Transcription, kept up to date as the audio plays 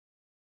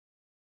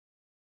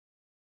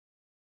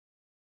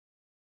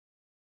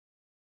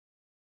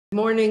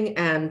Morning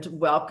and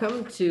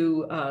welcome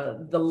to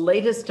the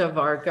latest of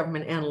our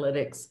government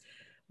analytics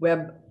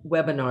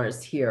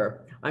webinars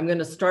here. I'm going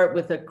to start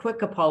with a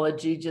quick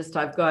apology.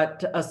 I've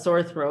got a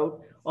sore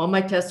throat. All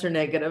my tests are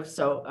negative,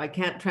 so I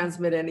can't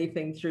transmit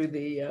anything through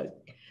the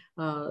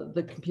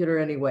computer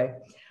anyway.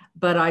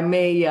 But I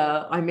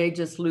may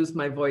just lose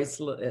my voice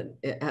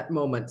at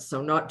moments,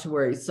 so not to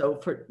worry. So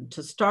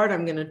to start,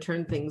 I'm going to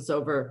turn things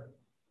over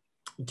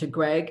to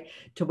Greg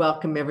to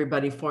welcome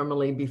everybody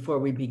formally before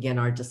we begin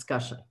our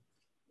discussion.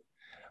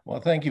 Well,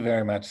 thank you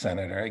very much,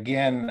 Senator.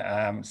 Again,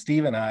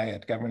 Steve and I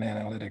at Government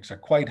Analytics are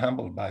quite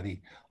humbled by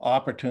the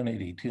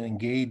opportunity to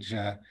engage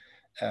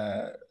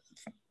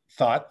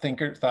thought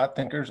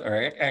thinkers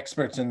or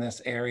experts in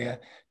this area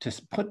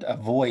to put a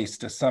voice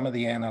to some of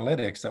the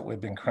analytics that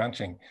we've been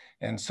crunching.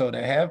 And so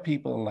to have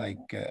people like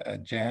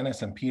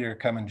Janice and Peter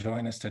come and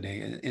join us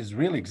today is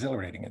really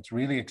exhilarating. It's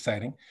really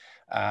exciting.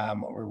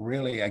 We're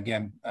really,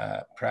 again,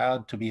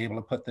 proud to be able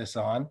to put this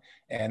on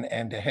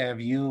and to have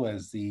you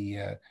as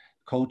the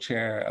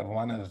co-chair of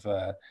one of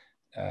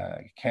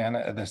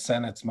the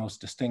Senate's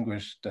most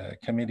distinguished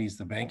committees,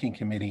 the Banking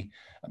Committee,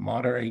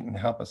 moderate and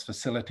help us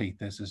facilitate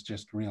this is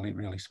just really,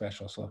 really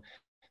special. So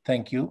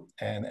thank you,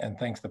 and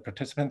thanks to the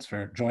participants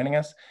for joining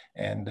us,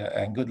 and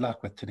good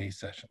luck with today's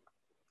session.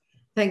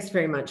 Thanks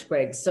very much,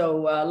 Greg.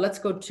 So let's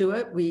go to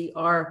it. We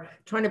are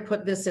trying to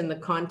put this in the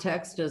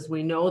context. As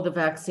we know, the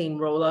vaccine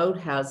rollout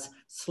has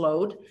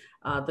slowed.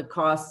 The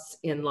costs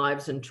in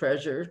lives and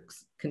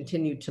treasures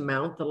continue to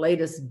mount. The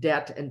latest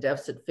debt and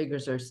deficit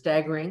figures are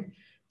staggering: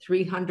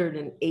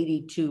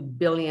 382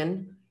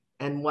 billion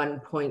and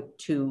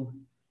 1.2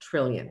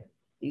 trillion.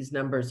 These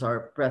numbers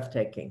are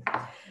breathtaking.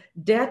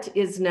 Debt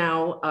is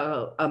now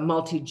a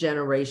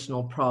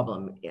multi-generational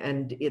problem,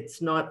 and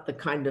it's not the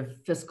kind of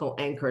fiscal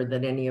anchor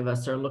that any of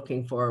us are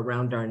looking for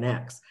around our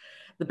necks.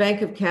 The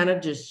Bank of Canada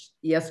just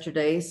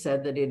yesterday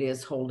said that it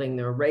is holding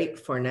their rate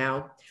for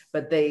now,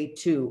 but they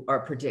too are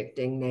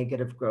predicting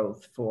negative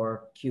growth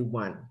for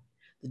Q1.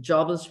 The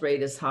jobless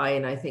rate is high,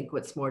 and I think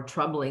what's more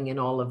troubling in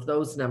all of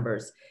those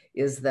numbers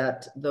is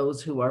that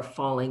those who are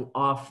falling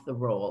off the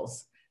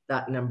rolls,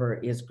 that number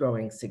is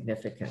growing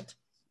significant.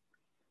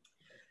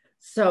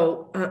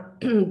 So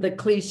the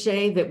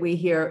cliche that we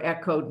hear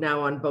echoed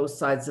now on both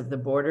sides of the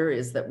border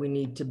is that we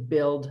need to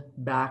build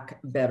back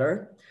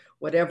better.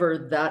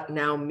 Whatever that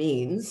now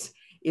means,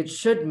 it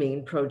should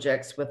mean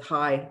projects with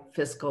high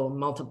fiscal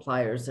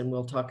multipliers, and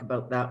we'll talk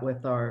about that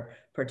with our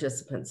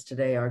participants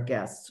today, our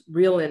guests.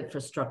 Real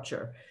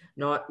infrastructure,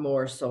 not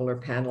more solar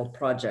panel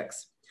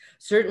projects.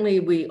 Certainly,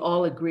 we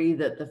all agree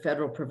that the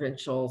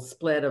federal-provincial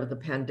split of the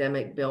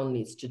pandemic bill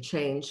needs to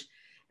change,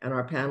 and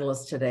our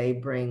panelists today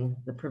bring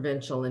the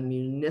provincial and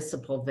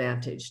municipal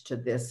vantage to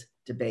this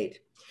debate.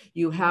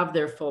 You have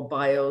their full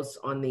bios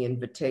on the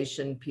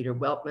invitation. Peter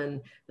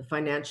Weltman, the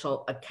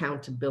Financial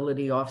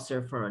Accountability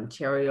Officer for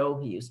Ontario.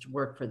 He used to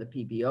work for the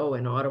PBO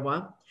in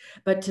Ottawa.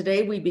 But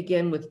today we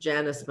begin with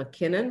Janice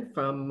MacKinnon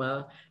from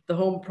the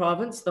home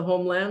province, the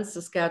homeland,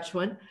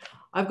 Saskatchewan.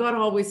 I've got to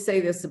always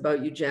say this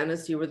about you,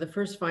 Janice. You were the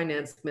first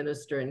finance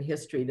minister in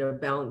history to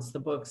balance the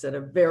books at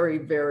a very,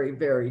 very,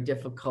 very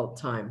difficult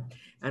time.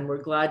 And we're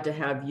glad to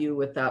have you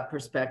with that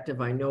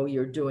perspective. I know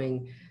you're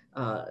doing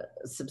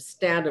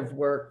substantive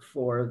work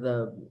for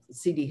the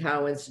C.D.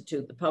 Howe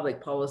Institute, the Public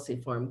Policy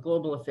Forum,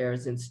 Global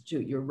Affairs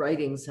Institute. Your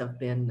writings have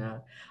been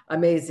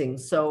amazing.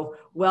 So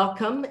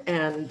welcome,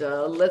 and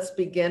let's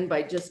begin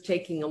by just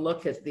taking a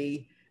look at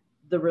the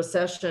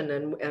recession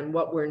and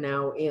what we're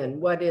now in.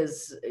 What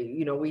is,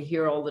 we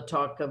hear all the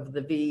talk of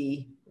the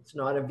V. It's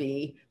not a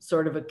V,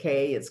 sort of a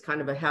K. It's kind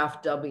of a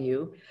half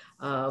W.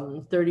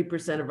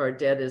 30% of our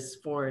debt is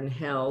foreign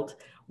held.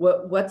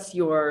 What's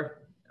your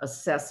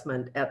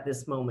assessment at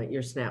this moment,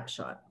 your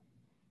snapshot?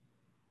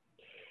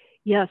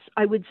 Yes,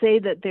 I would say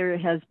that there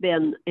has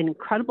been an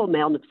incredible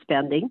amount of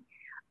spending.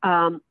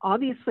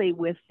 Obviously,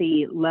 with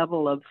the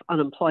level of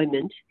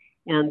unemployment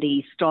and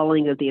the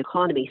stalling of the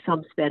economy,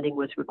 some spending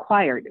was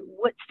required.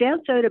 What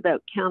stands out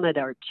about Canada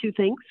are two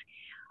things.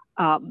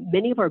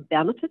 Many of our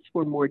benefits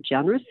were more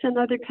generous than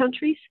other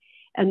countries,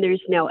 and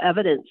there's now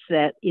evidence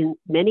that in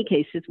many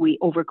cases we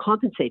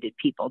overcompensated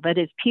people. That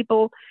is,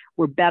 people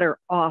were better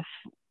off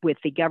with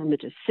the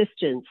government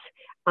assistance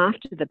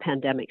after the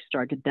pandemic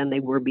started than they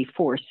were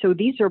before. So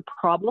these are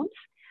problems.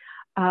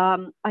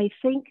 I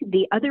think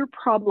the other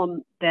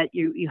problem that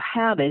you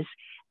have is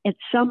at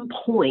some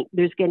point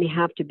there's going to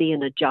have to be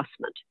an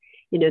adjustment.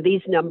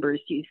 These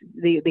numbers,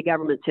 the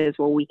government says,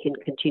 well, we can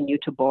continue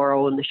to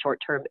borrow in the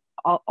short term.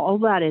 All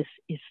that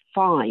is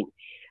fine.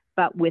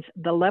 But with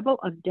the level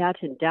of debt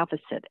and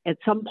deficit, at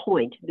some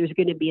point there's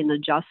going to be an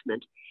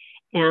adjustment.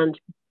 And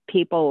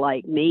people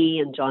like me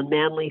and John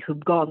Manley who've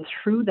gone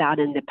through that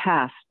in the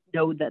past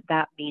know that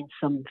that means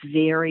some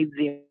very,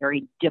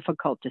 very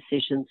difficult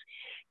decisions,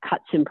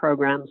 cuts in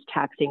programs,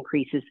 tax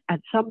increases at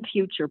some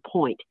future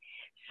point.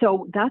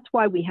 So that's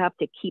why we have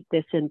to keep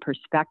this in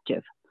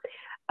perspective.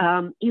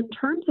 In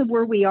terms of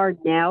where we are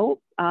now,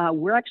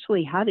 we're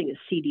actually having a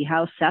CD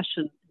House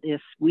session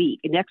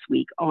next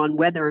week on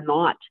whether or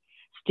not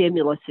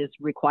stimulus is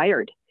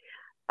required.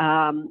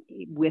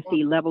 with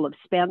the level of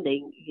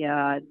spending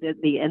and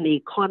the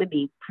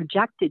economy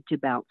projected to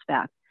bounce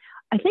back.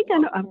 I think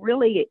a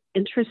really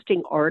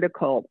interesting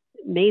article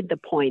made the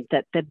point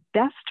that the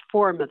best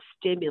form of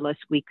stimulus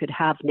we could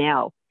have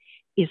now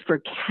is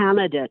for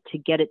Canada to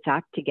get its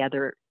act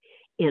together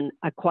in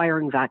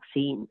acquiring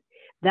vaccine.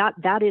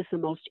 That is the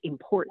most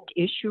important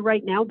issue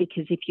right now,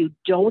 because if you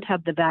don't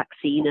have the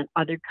vaccine and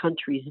other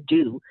countries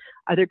do,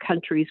 other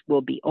countries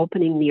will be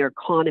opening their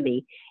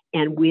economy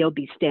and we'll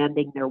be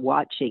standing there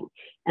watching.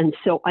 And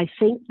so I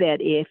think that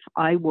if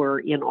I were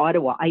in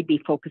Ottawa, I'd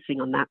be focusing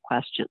on that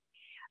question.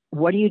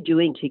 What are you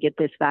doing to get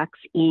this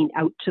vaccine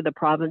out to the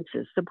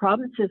provinces? The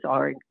provinces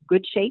are in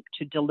good shape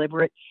to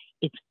deliver it.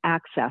 It's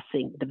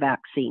accessing the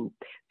vaccine.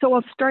 So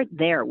I'll start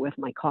there with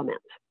my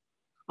comments.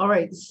 All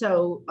right,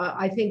 so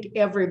I think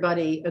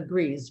everybody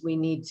agrees we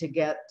need to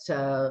get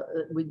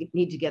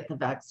the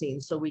vaccine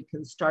so we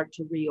can start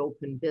to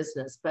reopen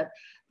business. But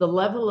the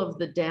level of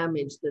the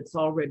damage that's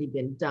already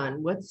been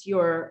done, what's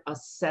your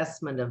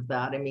assessment of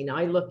that? I mean,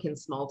 I look in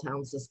small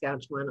town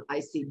Saskatchewan, I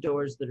see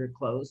doors that are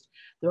closed.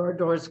 There are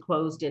doors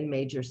closed in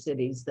major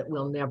cities that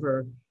will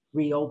never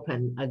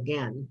reopen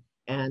again.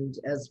 And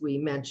as we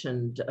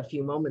mentioned a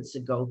few moments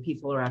ago,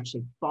 people are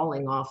actually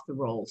falling off the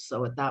rolls.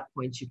 So at that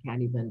point, you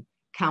can't even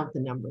count the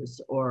numbers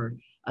or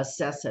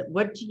assess it.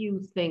 What do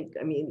you think,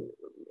 I mean,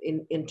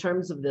 in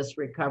terms of this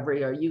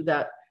recovery, are you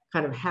that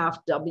kind of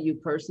half W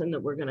person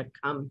that we're going to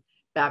come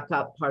back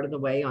up part of the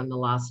way on the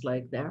last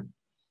leg there?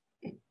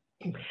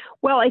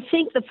 Well, I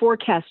think the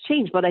forecast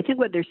changed, but I think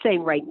what they're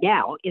saying right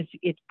now is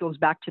it goes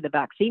back to the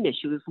vaccine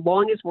issue. As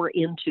long as we're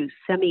into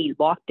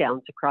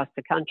semi-lockdowns across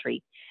the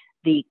country,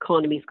 the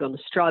economy is going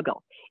to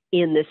struggle.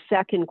 In the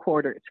second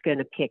quarter, it's going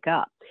to pick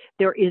up.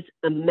 There is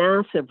a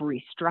massive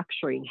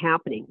restructuring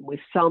happening with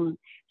some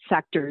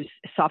sectors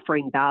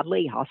suffering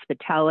badly,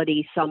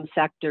 hospitality, some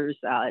sectors,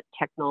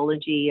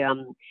 technology,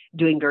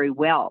 doing very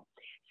well.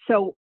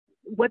 So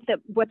what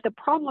the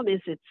problem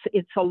is,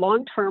 it's a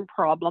long-term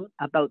problem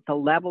about the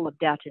level of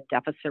debt and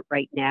deficit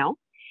right now.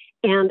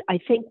 And I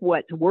think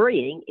what's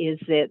worrying is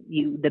that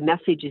the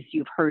messages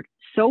you've heard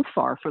so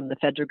far from the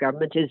federal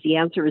government is the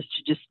answer is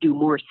to just do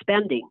more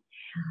spending.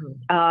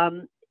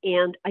 Mm-hmm.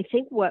 And I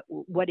think what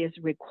is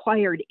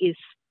required is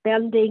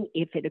spending,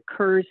 if it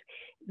occurs,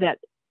 that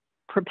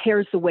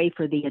prepares the way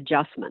for the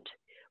adjustment.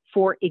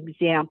 For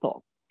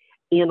example,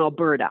 in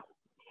Alberta,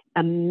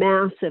 a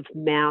massive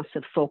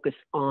focus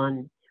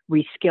on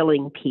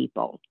reskilling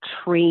people,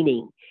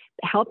 training,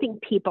 helping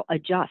people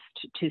adjust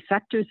to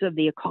sectors of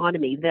the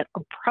economy that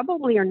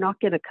probably are not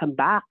going to come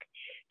back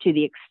to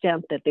the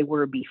extent that they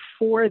were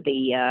before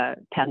the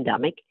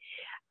pandemic.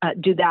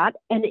 Do that.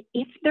 And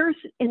if there's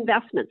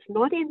investments,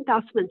 not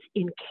investments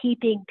in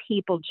keeping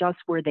people just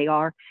where they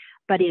are,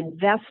 but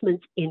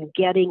investments in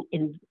getting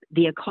in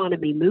the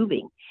economy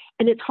moving.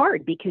 And it's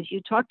hard because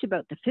you talked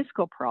about the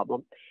fiscal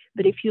problem.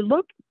 But if you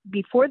look,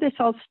 before this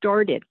all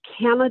started,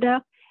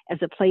 Canada as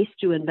a place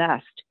to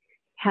invest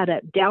had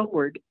a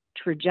downward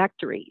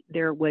trajectory.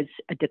 There was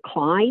a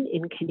decline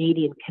in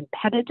Canadian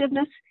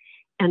competitiveness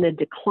and a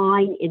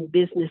decline in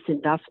business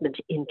investment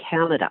in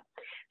Canada.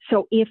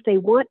 So if they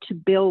want to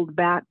build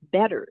back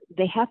better,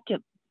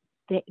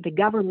 the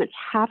governments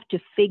have to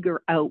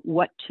figure out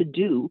what to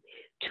do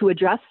to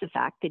address the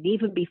fact that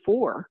even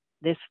before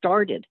this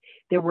started,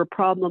 there were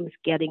problems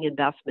getting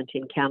investment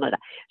in Canada.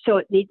 So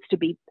it needs to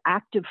be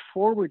active,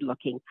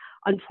 forward-looking.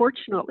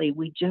 Unfortunately,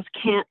 we just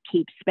can't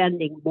keep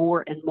spending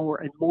more and more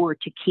and more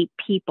to keep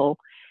people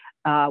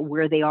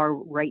where they are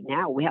right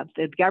now.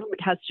 The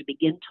government has to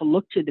begin to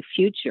look to the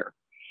future.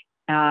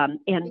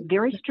 And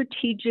very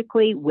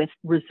strategically with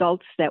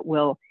results that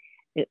will,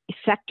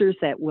 sectors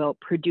that will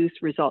produce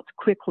results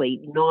quickly,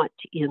 not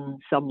in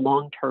some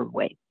long-term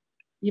way.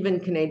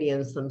 Even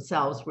Canadians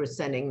themselves were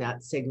sending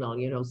that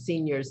signal,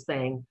 seniors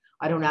saying,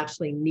 I don't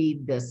actually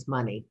need this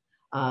money,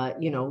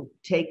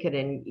 take it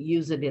and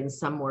use it in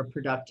some more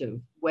productive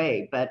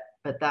way. But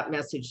that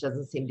message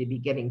doesn't seem to be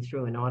getting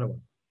through in Ottawa.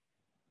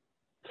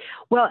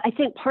 Well, I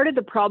think part of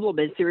the problem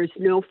is there is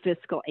no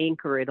fiscal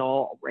anchor at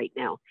all right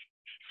now.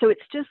 So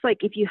it's just like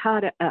if you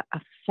had a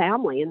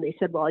family and they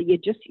said, well, you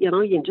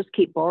can just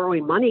keep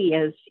borrowing money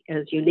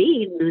as you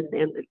need and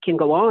it can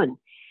go on.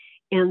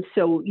 And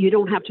so you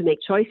don't have to make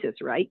choices,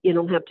 right? You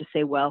don't have to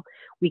say, well,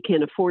 we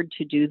can afford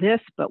to do this,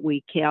 but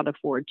we can't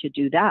afford to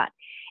do that.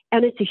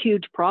 And it's a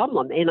huge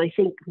problem. And I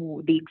think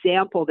the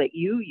example that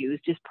you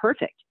used is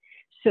perfect.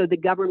 So the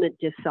government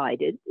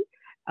decided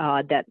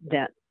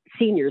that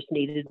seniors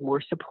needed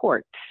more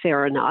support.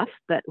 Fair enough,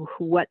 but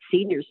what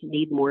seniors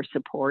need more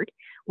support?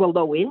 Well,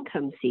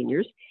 low-income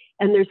seniors,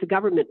 and there's a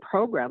government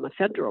program, a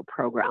federal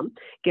program,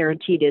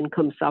 Guaranteed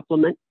Income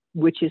Supplement,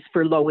 which is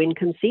for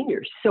low-income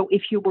seniors. So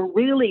if you were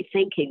really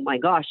thinking, my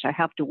gosh, I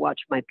have to watch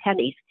my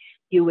pennies,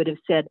 you would have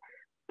said,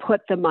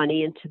 put the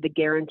money into the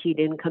Guaranteed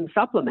Income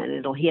Supplement.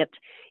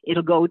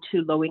 It'll go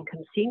to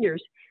low-income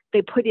seniors.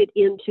 They put it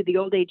into the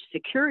Old Age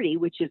Security,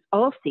 which is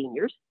all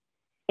seniors,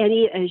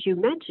 as you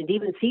mentioned,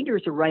 even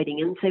seniors are writing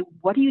in and say,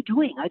 what are you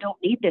doing? I don't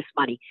need this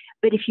money.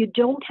 But if you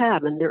don't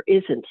have, and there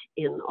isn't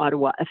in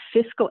Ottawa, a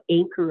fiscal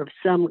anchor of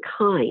some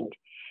kind,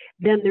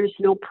 then there's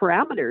no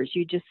parameters.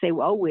 You just say,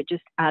 well, we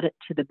just add it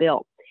to the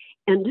bill.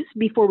 And just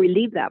before we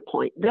leave that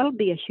point, that'll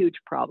be a huge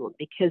problem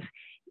because,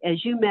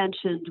 as you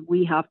mentioned,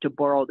 we have to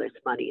borrow this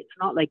money. It's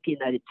not like the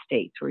United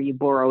States where you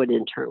borrow it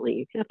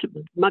internally. You have to,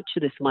 much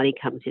of this money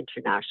comes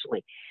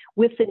internationally.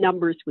 With the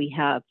numbers we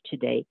have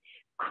today,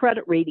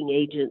 credit rating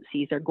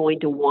agencies are going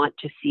to want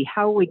to see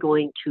how are we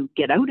going to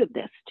get out of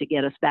this to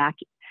get us back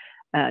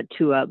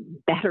to a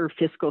better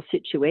fiscal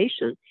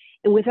situation.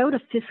 And without a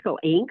fiscal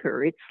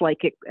anchor, it's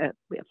like a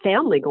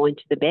family going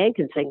to the bank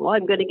and saying, well,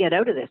 I'm going to get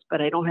out of this,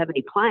 but I don't have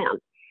any plan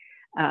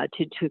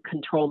to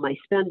control my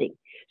spending.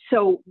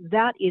 So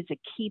that is a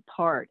key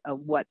part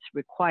of what's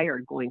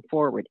required going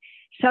forward.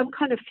 Some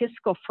kind of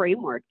fiscal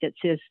framework that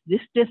says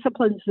this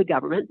disciplines the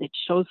government, that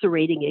shows the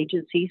rating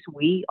agencies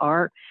we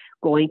are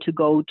going to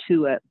go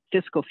to a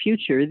fiscal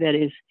future that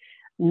is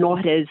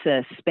not as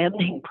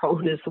spending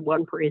prone as the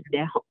one we're in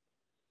now.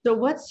 So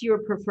what's your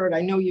preferred?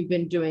 I know you've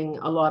been doing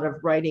a lot of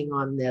writing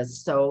on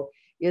this. So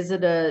is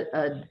it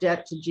a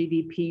debt to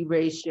GDP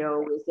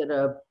ratio? Is it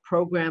a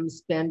program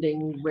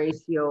spending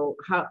ratio?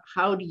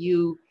 How do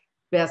you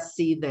best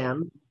see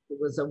them? If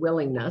it was a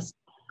willingness.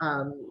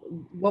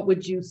 What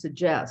would you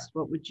suggest?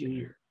 What would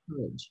you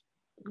encourage?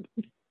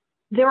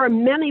 There are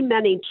many,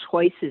 many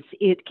choices.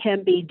 It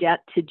can be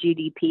debt to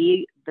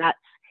GDP.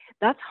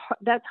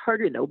 That's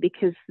harder though,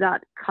 because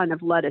that kind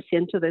of led us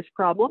into this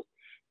problem.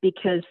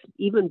 Because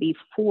even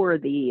before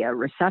the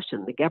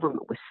recession, the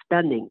government was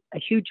spending a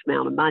huge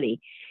amount of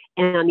money.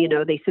 And, you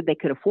know, they said they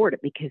could afford it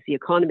because the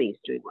economy is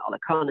doing well. The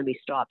economy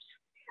stops,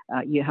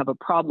 you have a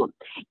problem.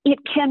 It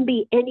can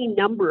be any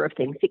number of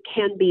things. It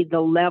can be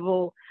the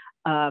level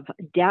of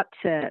debt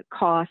to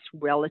cost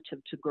relative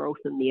to growth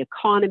in the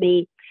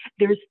economy.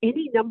 There's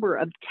any number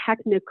of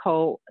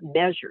technical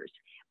measures,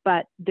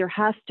 but there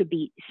has to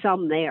be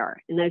some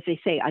there. And as I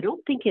say, I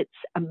don't think it's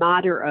a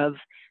matter of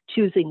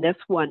choosing this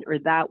one or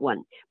that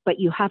one, but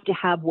you have to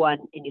have one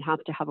and you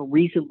have to have a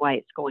reason why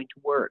it's going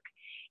to work.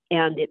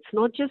 And it's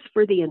not just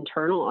for the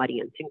internal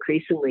audience.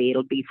 Increasingly,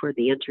 it'll be for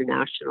the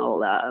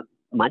international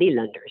money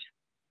lenders.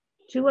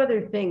 Two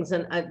other things,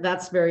 and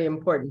that's very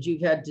important.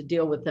 You've had to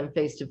deal with them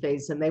face to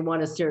face, and they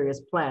want a serious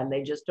plan.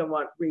 They just don't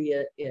want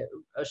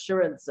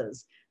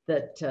reassurances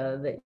that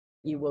that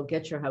you will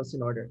get your house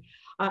in order.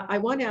 I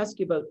want to ask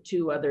you about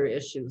two other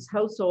issues.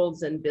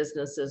 Households and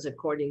businesses,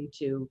 according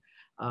to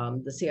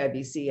the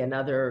CIBC and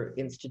other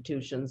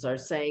institutions, are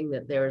saying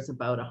that there is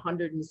about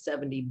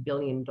 $170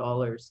 billion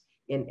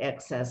in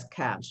excess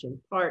cash. In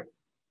part,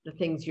 the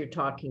things you're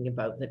talking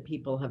about, that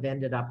people have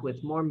ended up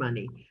with more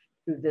money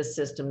through this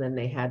system than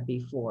they had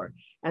before.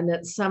 And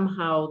that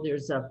somehow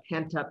there's a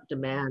pent-up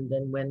demand.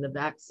 And when the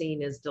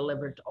vaccine is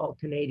delivered to all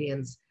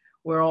Canadians,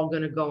 we're all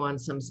going to go on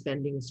some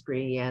spending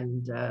spree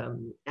and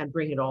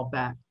bring it all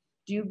back.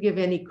 Do you give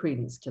any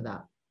credence to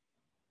that?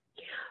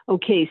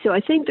 Okay, so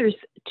I think there's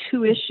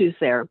two issues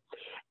there.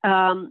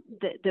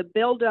 The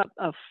buildup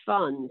of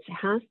funds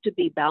has to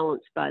be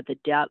balanced by the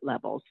debt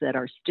levels that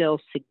are still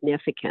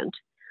significant.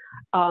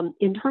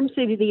 In terms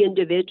of the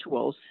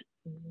individuals,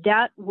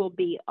 that will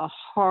be a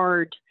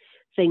hard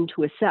thing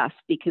to assess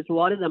because a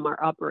lot of them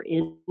are upper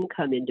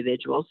income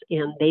individuals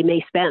and they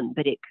may spend,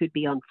 but it could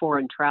be on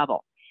foreign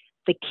travel.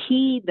 The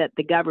key that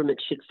the government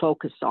should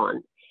focus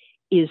on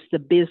is the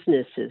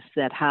businesses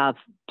that have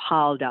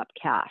piled up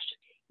cash,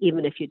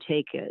 even if you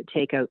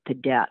take out the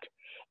debt.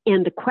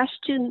 And the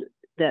question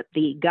that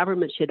the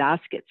government should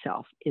ask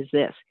itself is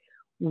this: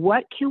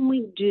 what can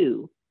we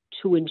do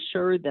to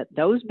ensure that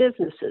those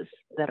businesses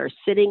that are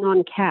sitting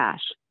on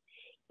cash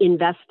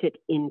invest it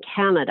in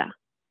Canada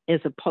as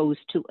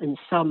opposed to in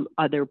some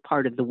other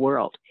part of the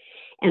world?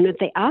 And if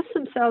they ask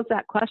themselves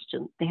that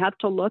question, they have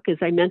to look, as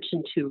I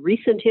mentioned, to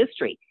recent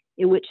history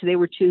in which they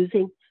were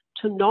choosing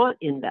to not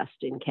invest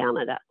in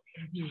Canada.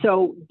 Mm-hmm.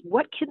 So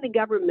what can the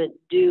government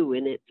do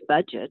in its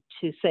budget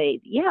to say,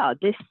 yeah,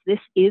 this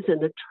is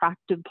an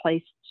attractive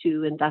place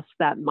to invest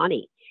that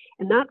money?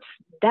 And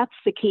that's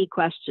the key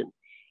question.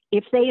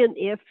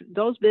 If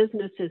those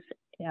businesses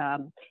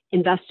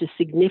invest a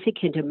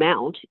significant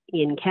amount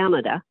in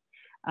Canada,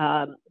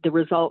 the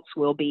results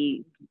will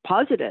be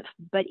positive.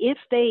 But if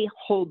they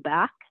hold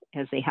back,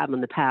 as they have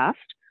in the past,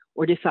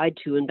 or decide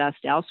to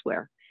invest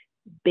elsewhere,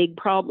 big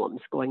problems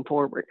going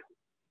forward.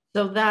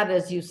 So that,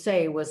 as you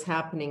say, was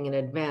happening in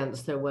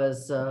advance. There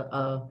was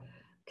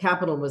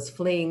capital was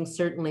fleeing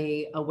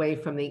certainly away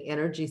from the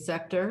energy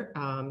sector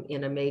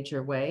in a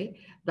major way.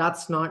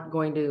 That's not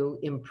going to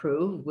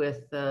improve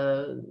with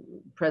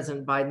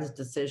President Biden's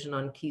decision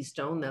on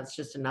Keystone. That's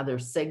just another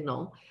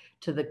signal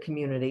to the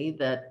community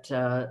that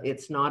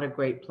it's not a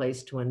great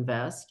place to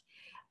invest.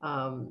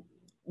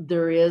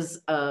 There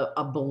is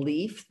a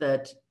belief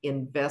that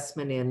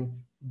investment in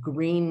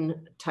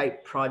green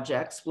type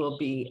projects will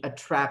be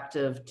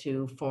attractive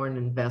to foreign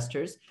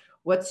investors.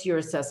 What's your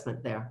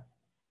assessment there?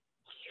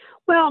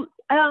 Well,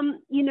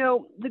 you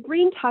know, the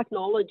green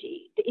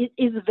technology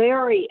is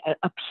very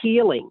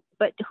appealing,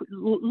 but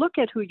look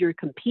at who you're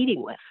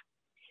competing with.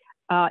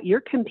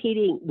 You're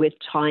competing with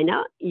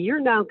China.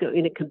 You're now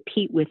going to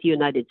compete with the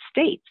United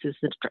States as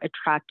an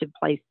attractive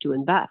place to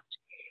invest.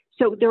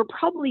 So there are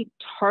probably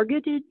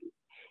targeted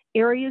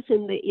areas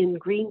in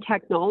green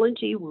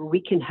technology where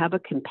we can have a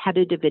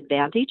competitive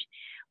advantage.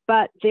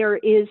 But there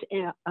is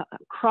a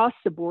across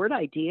the board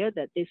idea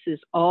that this is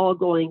all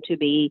going to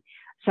be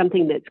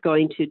something that's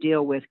going to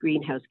deal with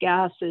greenhouse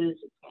gases,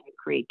 it's going to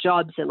create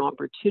jobs and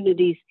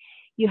opportunities.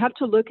 You have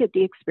to look at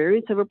the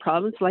experience of a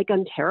province like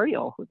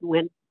Ontario, who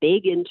went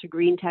big into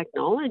green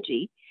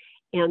technology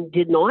and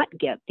did not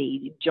get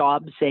the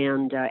jobs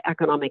and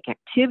economic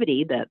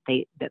activity that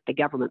the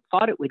government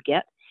thought it would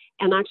get,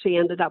 and actually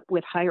ended up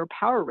with higher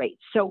power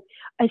rates. So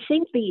I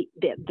think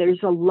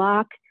there's a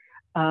lack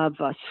of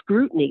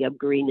scrutiny of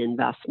green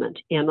investment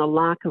and a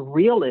lack of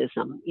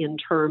realism in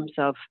terms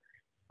of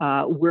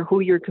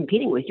who you're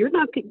competing with. You're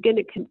not going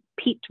to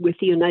compete with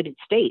the United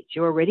States.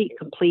 You're already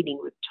competing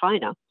with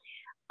China.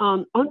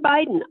 On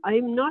Biden,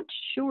 I'm not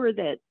sure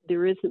that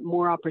there isn't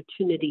more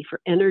opportunity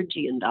for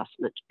energy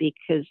investment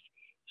because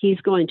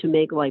he's going to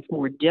make life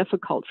more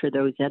difficult for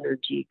those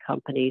energy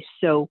companies.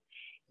 So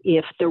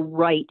if the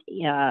right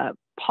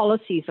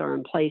policies are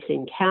in place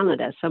in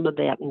Canada, some of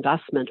that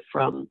investment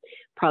from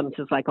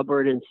provinces like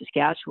Alberta and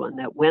Saskatchewan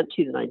that went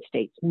to the United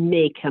States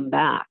may come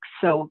back.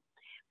 So,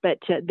 but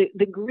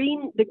the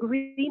green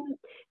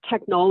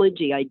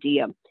technology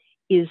idea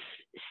is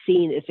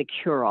seen as a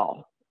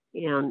cure-all,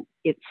 and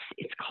it's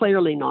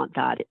clearly not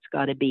that. It's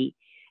got to be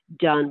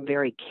done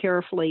very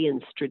carefully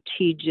and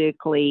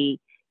strategically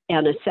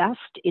and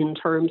assessed in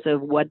terms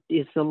of what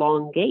is the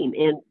long game.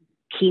 And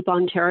keep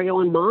Ontario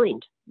in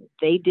mind.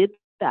 They did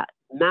that.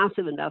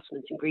 Massive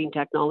investments in green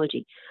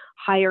technology,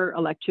 higher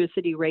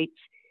electricity rates,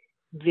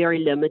 very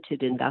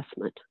limited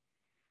investment.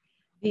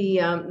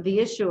 The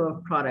issue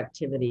of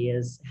productivity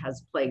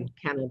has plagued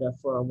Canada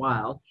for a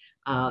while,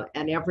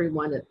 and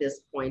everyone at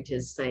this point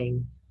is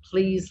saying,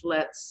 please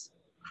let's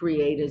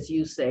create, as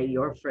you say,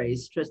 your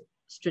phrase,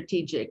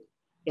 strategic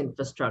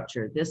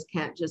infrastructure. This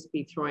can't just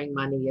be throwing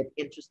money at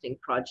interesting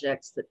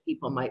projects that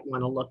people might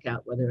want to look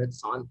at, whether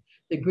it's on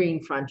the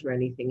green front or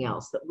anything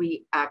else, that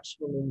we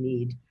actually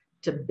need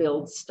to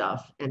build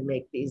stuff and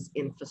make these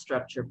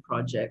infrastructure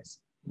projects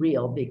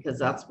real, because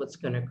that's what's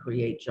going to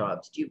create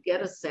jobs. Do you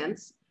get a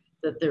sense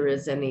that there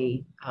is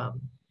any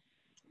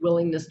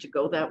willingness to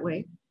go that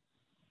way?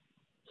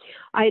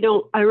 I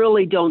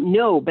really don't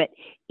know, but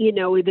you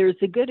know, there's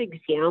a good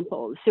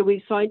example. So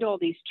we've signed all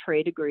these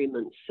trade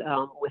agreements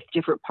with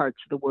different parts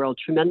of the world,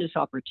 tremendous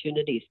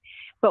opportunities.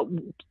 But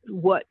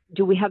what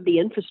do we have the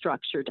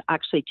infrastructure to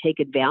actually take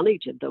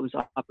advantage of those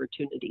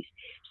opportunities?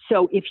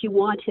 So if you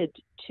wanted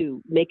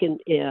to make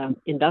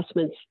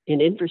investments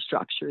in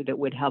infrastructure that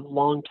would have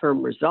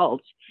long-term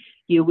results,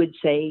 you would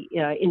say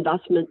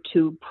investment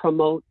to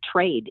promote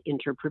trade,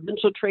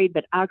 interprovincial trade,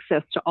 but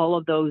access to all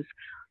of those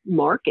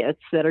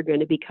markets that are going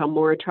to become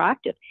more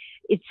attractive.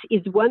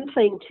 It's one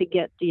thing to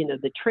get, you know,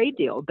 the trade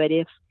deal, but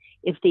if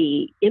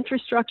the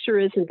infrastructure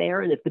isn't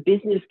there and if the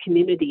business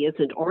community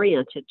isn't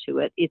oriented to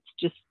it, it's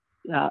just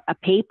a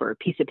piece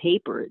of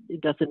paper. It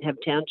doesn't have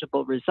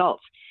tangible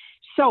results.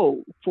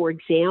 So, for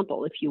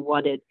example, if you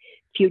wanted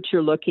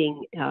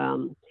future-looking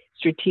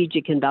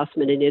strategic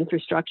investment in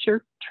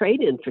infrastructure,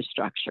 trade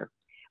infrastructure,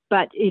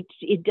 but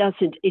it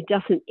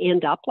doesn't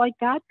end up like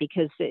that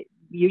because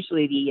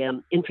usually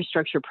the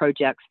infrastructure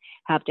projects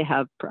have to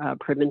have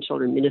provincial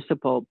or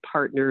municipal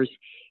partners,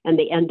 and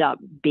they end up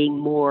being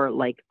more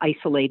like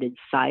isolated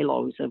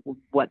silos of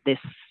what this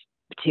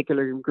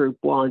particular group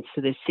wants,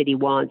 so this city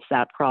wants,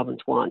 that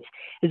province wants,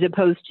 as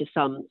opposed to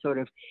some sort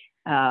of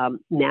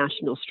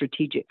national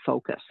strategic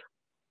focus.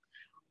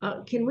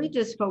 Can we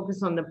just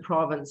focus on the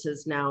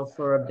provinces now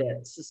for a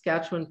bit?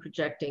 Saskatchewan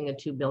projecting a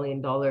 $2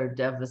 billion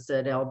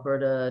deficit,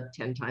 Alberta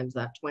 10 times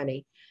that,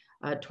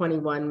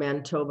 21,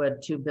 Manitoba,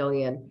 2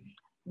 billion.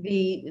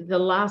 The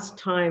last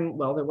time,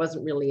 well, there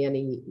wasn't really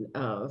any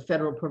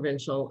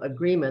federal-provincial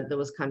agreement. There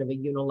was kind of a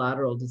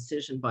unilateral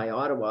decision by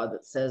Ottawa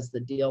that says the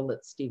deal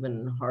that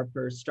Stephen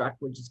Harper struck,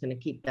 we're just going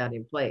to keep that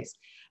in place.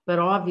 But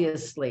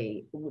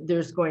obviously,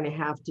 there's going to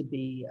have to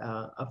be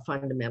a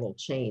fundamental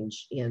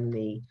change in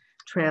the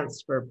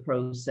transfer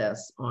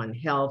process on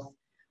health,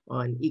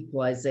 on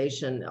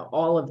equalization,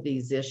 all of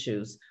these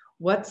issues.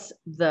 What's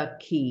the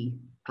key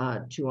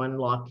to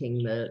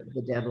unlocking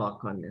the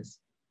deadlock on this?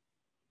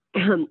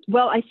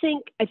 Well, I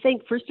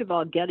think first of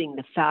all, getting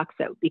the facts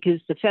out, because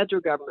the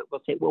federal government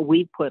will say, well,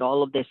 we put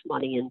all of this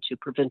money into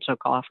provincial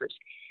coffers.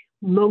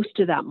 Most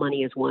of that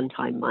money is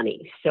one-time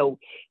money. So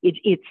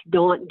it's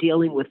not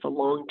dealing with the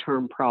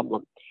long-term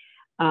problem.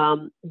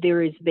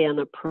 There has been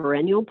a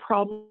perennial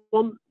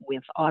problem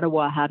with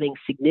Ottawa having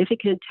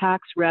significant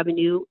tax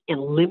revenue and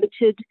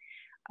limited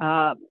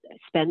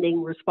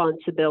spending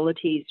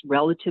responsibilities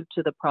relative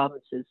to the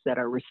provinces that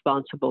are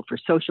responsible for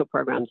social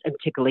programs and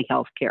particularly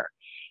healthcare.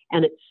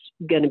 And it's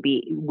going to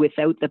be,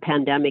 without the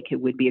pandemic, it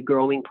would be a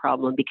growing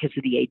problem because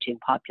of the aging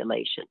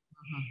population.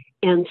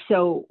 And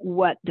so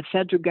what the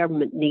federal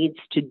government needs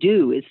to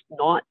do is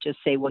not just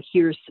say, well,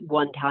 here's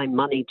one-time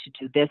money to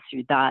do this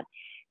or that.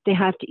 They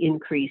have to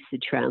increase the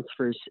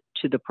transfers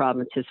to the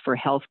provinces for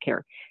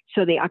healthcare,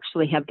 so they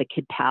actually have the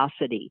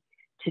capacity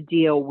to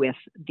deal with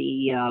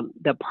the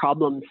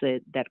problems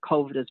that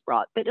COVID has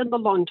brought, but in the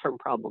long-term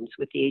problems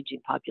with the aging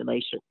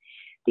population.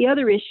 The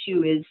other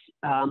issue is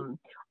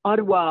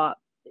Ottawa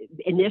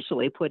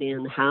initially put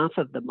in half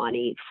of the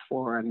money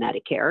for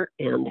Medicare,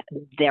 and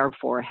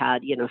therefore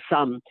had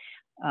some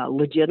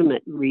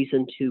legitimate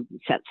reason to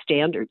set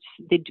standards.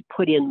 They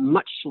put in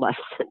much less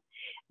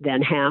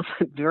than half,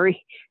 a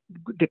very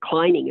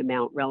declining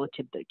amount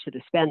relative to the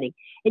spending,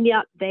 and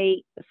yet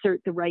they assert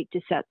the right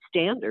to set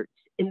standards.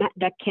 And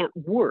that can't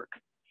work.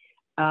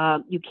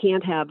 You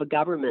can't have a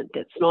government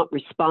that's not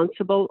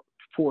responsible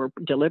for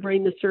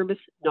delivering the service,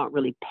 not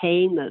really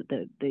paying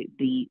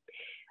the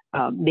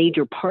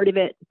major part of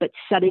it, but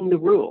setting the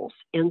rules.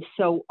 And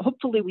so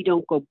hopefully we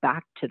don't go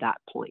back to that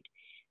point.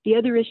 The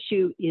other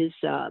issue is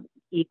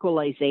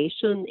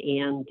equalization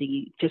and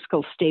the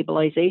fiscal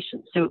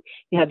stabilization. So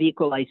you have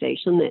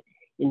equalization that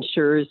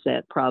ensures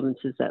that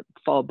provinces that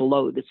fall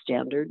below the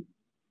standard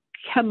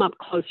come up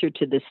closer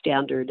to the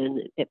standard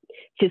and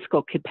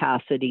fiscal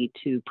capacity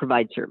to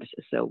provide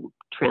services, so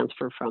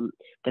transfer from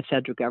the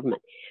federal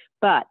government.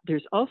 But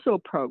there's also a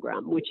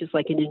program, which is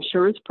like an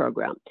insurance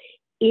program.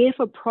 If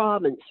a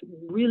province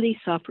really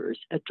suffers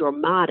a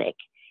dramatic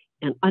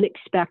and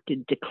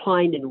unexpected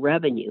decline in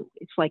revenue,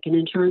 it's like an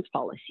insurance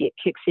policy. It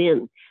kicks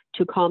in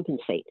to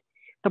compensate.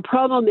 The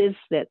problem is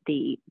that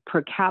the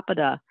per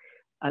capita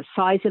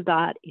size of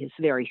that is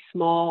very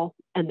small,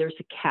 and there's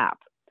a cap.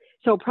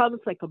 So a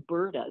province like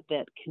Alberta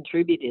that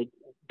contributed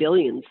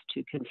billions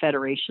to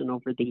Confederation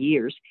over the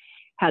years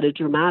had a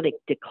dramatic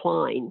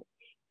decline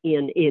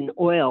in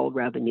oil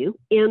revenue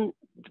and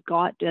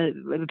got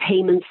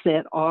payments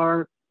that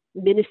are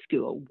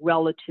minuscule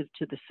relative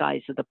to the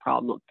size of the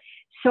problem.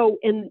 So,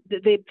 and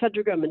the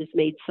federal government has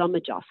made some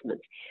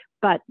adjustments,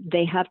 but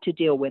they have to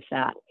deal with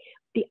that.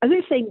 The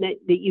other thing that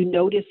you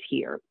notice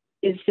here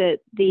is that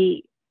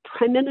the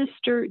Prime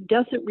Minister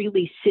doesn't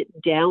really sit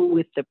down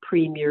with the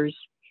premiers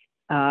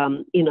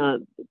in a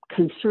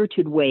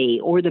concerted way,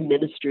 or the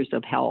ministers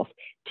of health,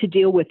 to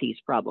deal with these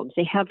problems.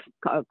 They have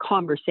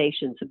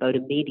conversations about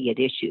immediate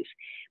issues.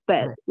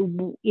 But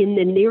in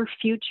the near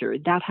future,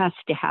 that has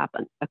to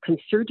happen. A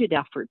concerted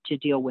effort to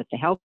deal with the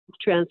health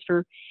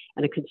transfer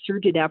and a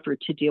concerted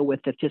effort to deal with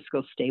the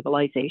fiscal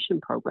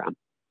stabilization program.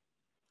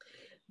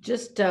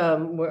 Just,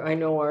 I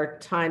know our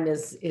time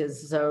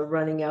is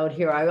running out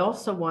here. I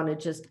also want to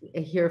just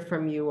hear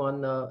from you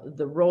on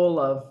the role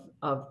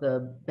of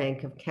the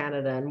Bank of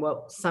Canada and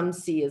what some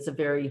see as a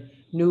very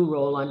new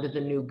role under the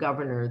new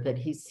governor, that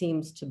he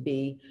seems to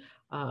be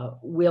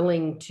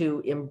willing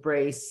to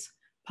embrace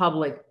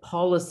public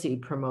policy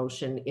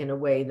promotion in a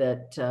way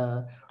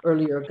that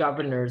earlier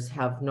governors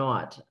have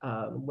not,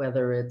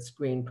 whether it's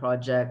green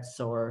projects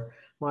or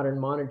modern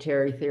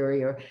monetary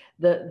theory, or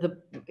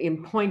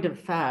in point of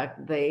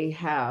fact, they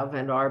have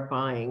and are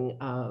buying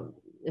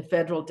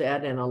federal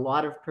debt and a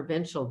lot of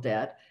provincial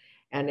debt,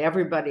 and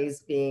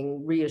everybody's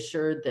being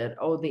reassured that,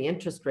 oh, the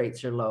interest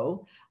rates are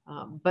low,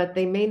 but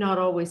they may not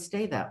always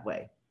stay that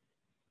way.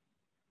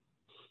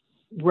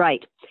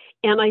 Right,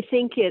 and I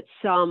think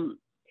it's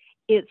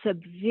a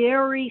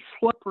very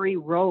slippery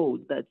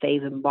road that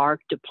they've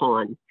embarked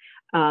upon,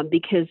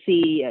 because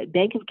the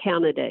Bank of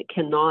Canada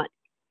cannot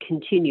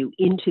continue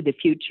into the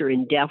future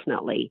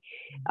indefinitely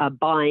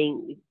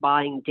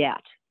buying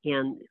debt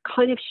and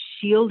kind of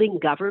shielding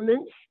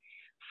governments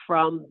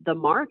from the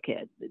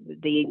market.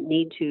 They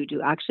need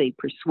to actually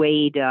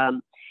persuade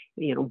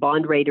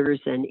bond raters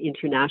and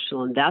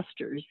international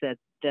investors that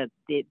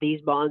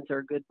these bonds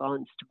are good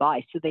bonds to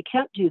buy. So they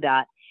can't do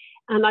that.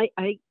 And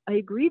I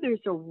agree, there's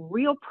a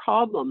real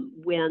problem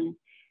when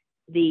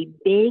the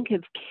Bank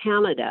of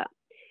Canada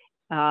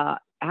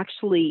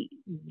actually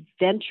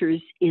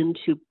ventures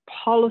into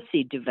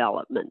policy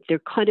development. They're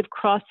kind of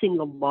crossing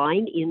the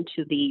line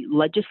into the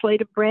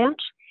legislative branch.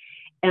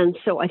 And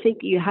so I think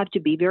you have to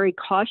be very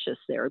cautious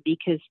there,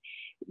 because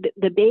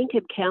the Bank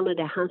of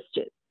Canada has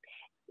to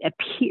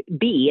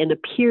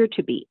appear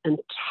to be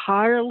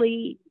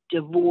entirely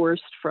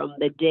divorced from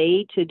the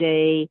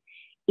day-to-day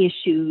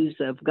issues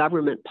of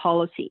government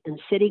policy, and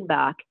sitting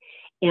back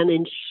and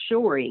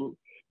ensuring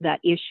that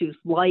issues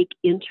like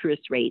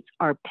interest rates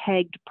are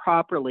pegged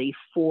properly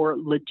for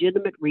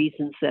legitimate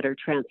reasons that are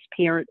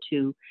transparent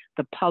to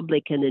the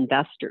public and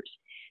investors.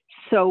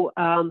 So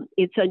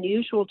it's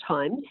unusual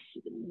times,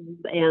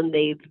 and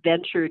they've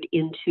ventured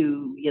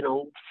into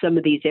some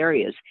of these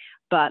areas,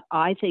 but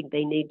I think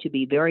they need to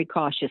be very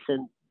cautious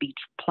and be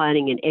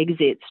planning an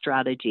exit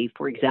strategy,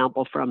 for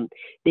example, from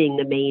being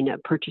the main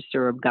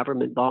purchaser of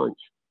government bonds.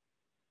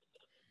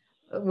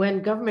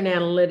 When Government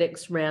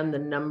Analytics ran the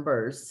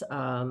numbers,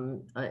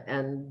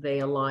 and they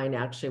align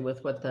actually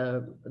with what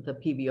the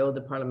PBO, the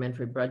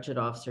Parliamentary Budget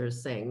Officer,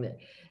 is saying,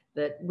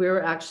 that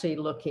we're actually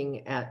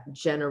looking at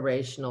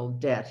generational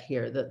debt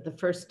here, that the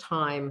first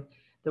time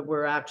that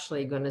we're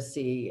actually going to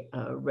see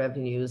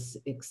revenues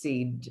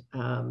exceed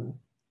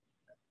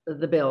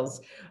the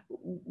bills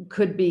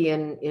could be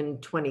in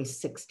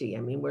 2060.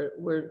 I mean,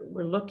 we're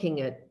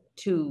looking at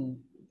 2-3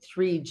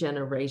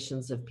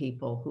 generations of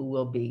people who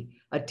will be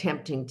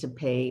attempting to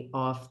pay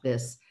off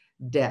this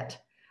debt.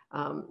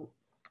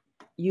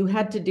 You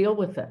had to deal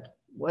with it.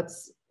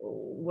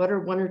 What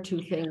are 1 or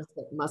 2 things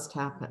that must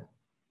happen?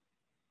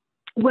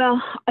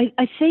 Well,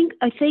 I think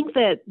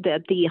that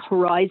the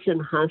horizon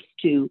has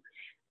to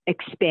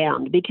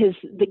expand, because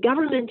the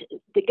government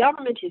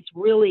is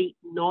really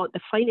not, the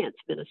finance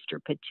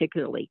minister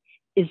particularly,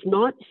 is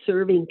not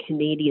serving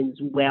Canadians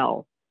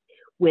well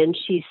when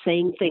she's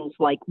saying things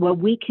like, well,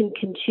 we can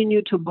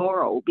continue to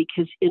borrow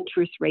because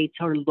interest rates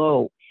are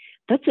low.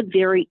 That's a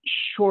very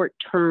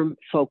short-term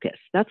focus.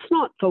 That's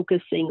not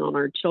focusing on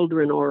our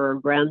children or our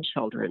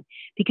grandchildren,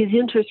 because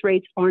interest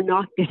rates are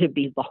not going to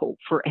be low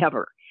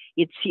forever.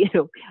 It's,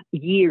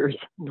 years,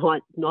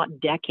 not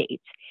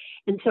decades.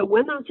 And so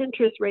when those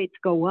interest rates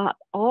go up,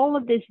 all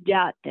of this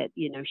debt that,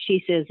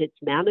 she says it's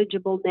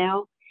manageable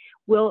now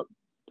will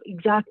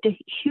exact a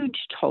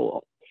huge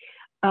toll.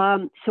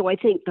 So I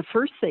think the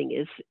first thing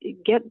is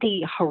get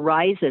the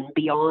horizon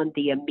beyond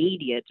the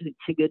immediate. It's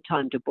a good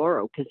time to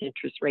borrow because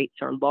interest rates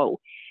are low,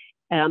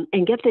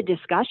 and get the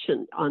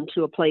discussion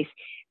onto a place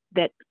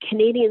that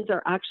Canadians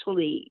are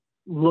actually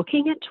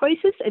looking at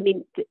choices. I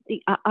mean,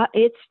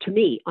 it's, to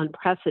me,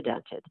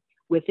 unprecedented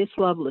with this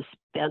level of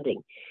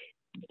spending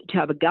to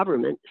have a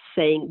government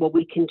saying, well,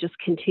 we can just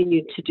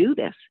continue to do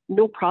this.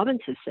 No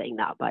province is saying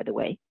that, by the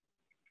way.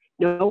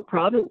 No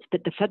province,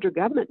 but the federal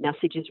government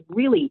message is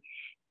really,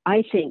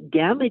 I think,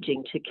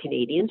 damaging to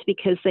Canadians,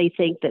 because they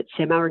think that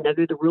somehow or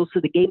another the rules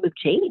of the game have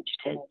changed,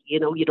 and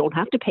you don't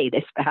have to pay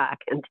this back,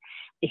 and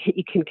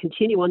you can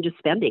continue on just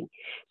spending.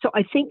 So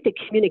I think the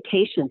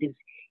communications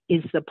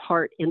is the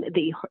part, in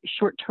the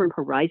short-term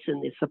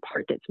horizon is the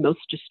part that's most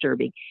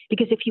disturbing,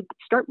 because if you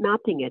start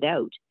mapping it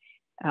out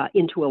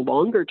into a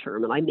longer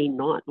term, and I mean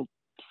not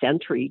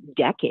century,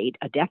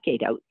 a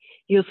decade out,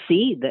 you'll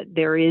see that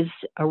there is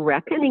a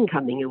reckoning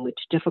coming in which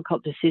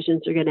difficult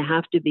decisions are going to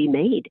have to be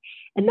made.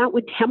 And that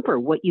would temper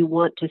what you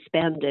want to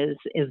spend as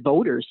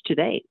voters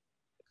today.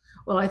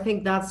 Well, I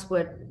think that's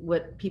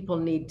what people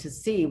need to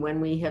see when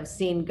we have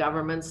seen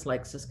governments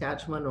like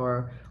Saskatchewan,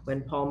 or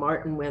when Paul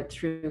Martin went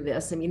through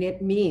this. I mean,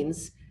 it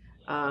means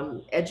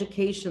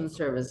education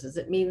services,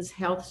 it means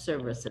health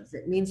services,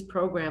 it means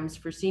programs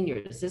for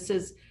seniors. This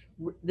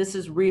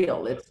is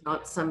real. It's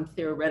not some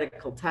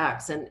theoretical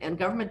tax, and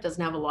government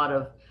doesn't have a lot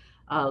of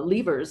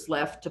levers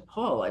left to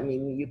pull. I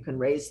mean, you can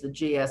raise the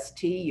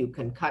GST, you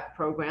can cut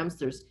programs.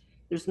 There's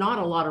not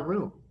a lot of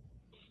room.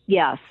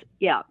 Yes,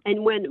 yeah,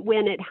 and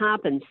when it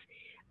happens,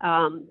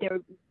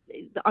 ironically,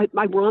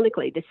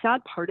 the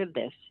sad part of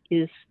this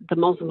is the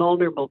most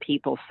vulnerable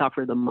people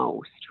suffer the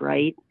most,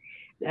 right?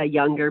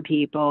 Younger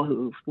people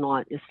who've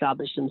not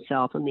established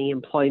themselves in the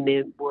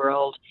employment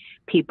world,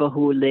 people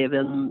who live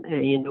in,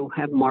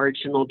 have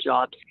marginal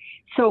jobs.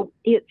 So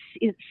it's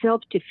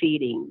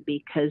self-defeating,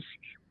 because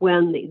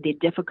when the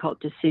difficult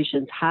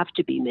decisions have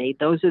to be made,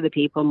 those are the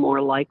people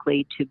more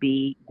likely to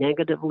be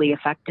negatively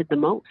affected the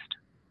most.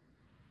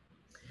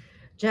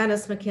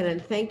 Janice MacKinnon,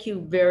 thank you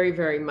very,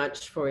 very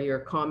much for your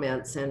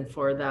comments and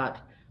for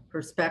that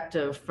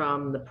perspective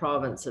from the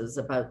provinces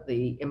about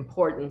the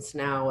importance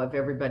now of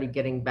everybody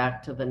getting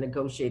back to the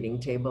negotiating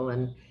table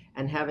and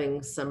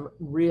having some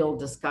real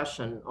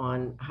discussion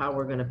on how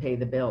we're going to pay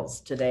the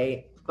bills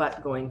today,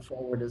 but going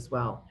forward as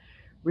well.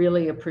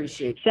 Really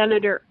appreciate it.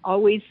 Senator,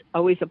 always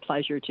a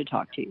pleasure to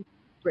talk to you.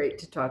 Great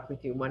to talk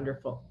with you.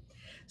 Wonderful.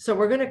 So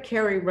we're going to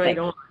carry right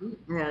on.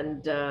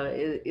 And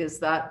is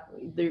that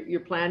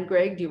your plan,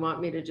 Greg? Do you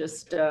want me to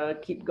just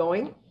keep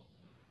going?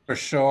 For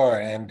sure.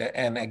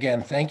 And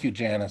again, thank you,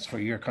 Janice, for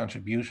your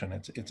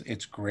contribution.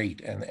 It's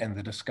great. And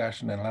the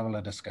discussion and level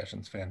of discussion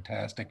is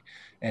fantastic.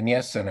 And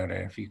yes, Senator,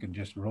 if you could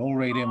just roll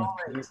right in with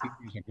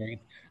Peter. Peter's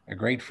a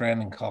great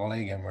friend and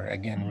colleague, and we're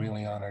again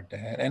really honored to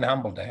have and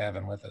humbled to have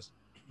him with us.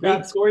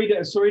 Great. Sorry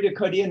to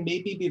cut in.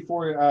 Maybe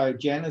before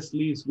Janice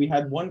leaves, we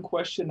had one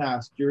question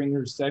asked during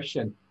her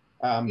session.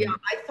 Yeah,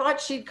 I thought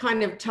she'd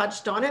kind of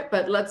touched on it,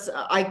 but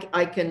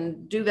I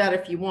can do that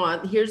if you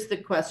want. Here's the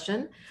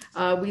question.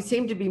 We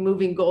seem to be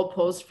moving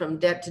goalposts from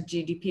debt to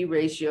GDP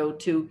ratio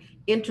to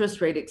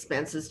interest rate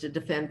expenses to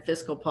defend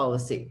fiscal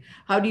policy.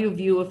 How do you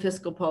view a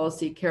fiscal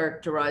policy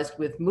characterized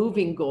with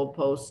moving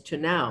goalposts to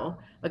now,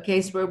 a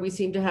case where we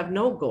seem to have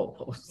no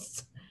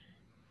goalposts?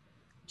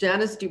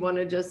 Janice, do you want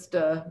to just,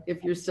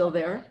 if you're still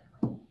there?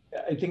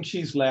 I think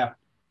she's left.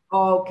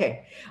 Oh,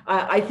 okay.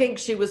 I think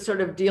she was sort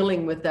of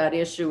dealing with that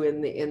issue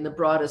in the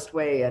broadest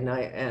way, and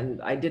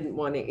I didn't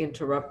want to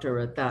interrupt her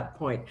at that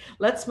point.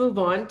 Let's move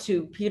on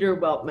to Peter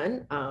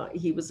Weltman.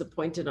 He was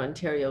appointed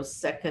Ontario's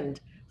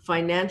second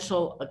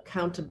Financial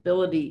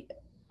Accountability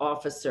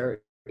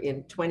Officer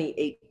in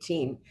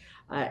 2018,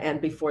 and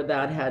before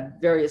that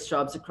had various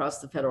jobs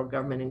across the federal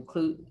government,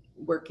 including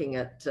working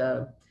at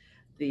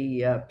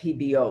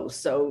PBO.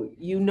 So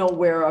you know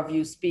whereof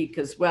you speak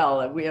as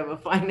well. And we have a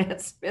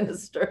finance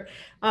minister.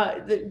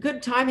 The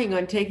good timing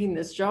on taking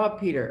this job,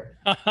 Peter.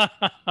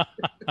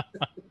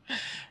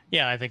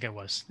 Yeah, I think it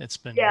was. It's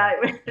been, Yeah.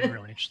 been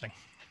really interesting.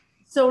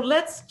 So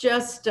let's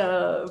just,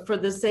 for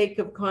the sake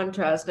of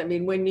contrast, I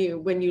mean, when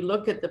you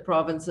look at the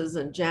provinces,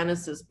 and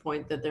Janice's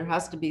point that there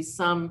has to be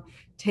some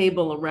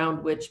table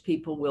around which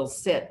people will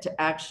sit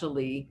to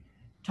actually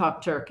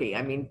talk turkey.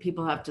 I mean,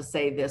 people have to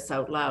say this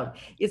out loud.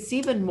 It's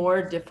even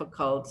more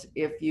difficult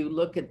if you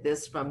look at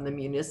this from the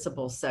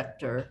municipal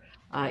sector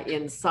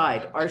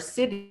inside. Our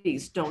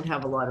cities don't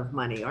have a lot of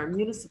money. Our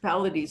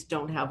municipalities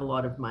don't have a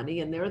lot of money,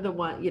 and they're the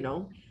one,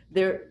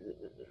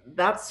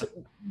 that's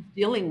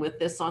dealing with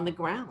this on the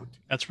ground.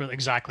 That's where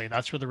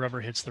that's where the rubber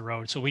hits the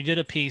road. So we did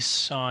a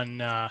piece on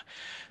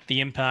the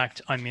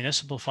impact on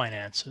municipal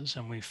finances,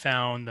 and we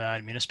found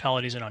that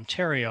municipalities in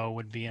Ontario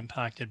would be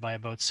impacted by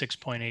about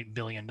 $6.8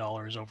 billion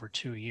over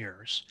 2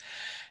 years.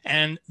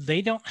 And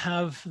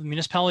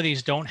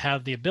municipalities don't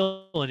have the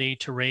ability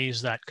to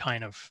raise that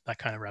kind of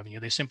revenue.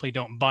 They simply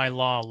don't, by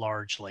law,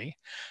 largely.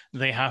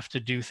 They have to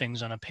do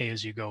things on a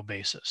pay-as-you-go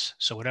basis.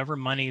 So whatever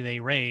money they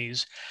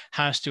raise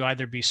has to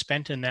either be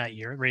spent in that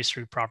year, raised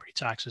through property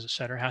taxes, et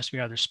cetera, has to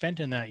be either spent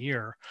in that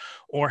year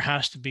or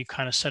has to be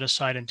kind of set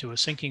aside into a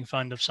sinking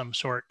fund of some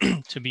sort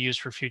to be used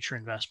for future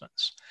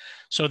investments.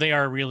 So they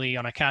are really,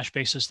 on a cash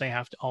basis, they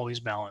have to always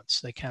balance.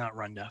 They cannot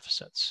run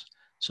deficits.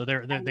 So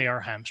they are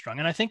hamstrung.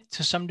 And I think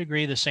to some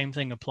degree, the same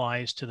thing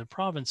applies to the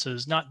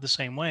provinces, not the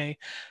same way,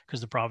 because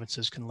the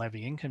provinces can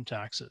levy income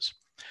taxes.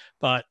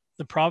 But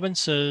the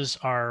provinces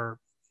are,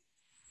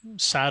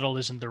 saddle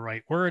isn't the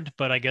right word,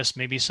 but I guess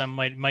maybe some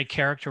might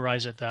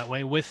characterize it that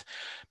way, with,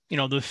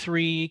 the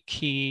three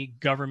key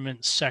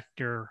government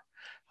sector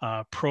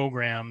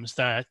programs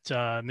that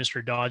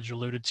Mr. Dodge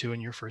alluded to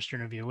in your first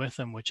interview with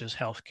him, which is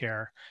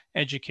healthcare,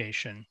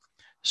 education,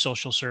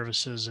 social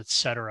services, et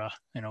cetera,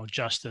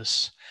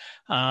 justice.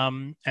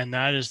 And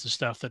that is the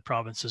stuff that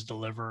provinces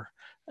deliver.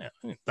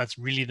 That's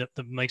really that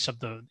makes up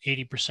the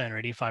 80%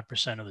 or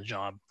 85% of the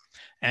job.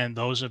 And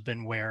those have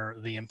been where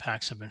the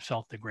impacts have been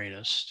felt the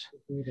greatest.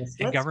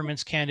 And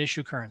governments can't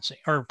issue currency,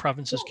 or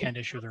provinces can't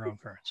issue their own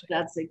currency.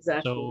 That's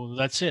exactly. So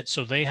that's it.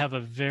 So they have a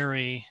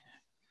very,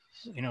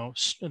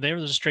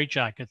 there's a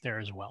straitjacket there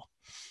as well.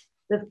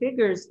 The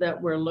figures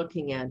that we're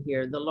looking at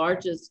here, the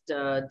largest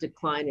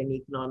decline in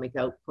economic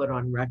output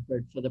on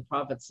record for the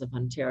province of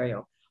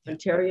Ontario. Yeah.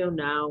 Ontario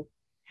now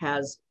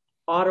has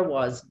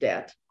Ottawa's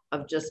debt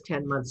of just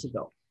 10 months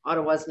ago.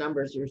 Ottawa's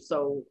numbers are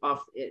so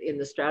off in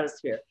the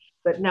stratosphere,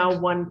 but now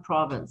one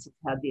province has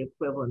had the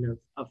equivalent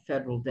of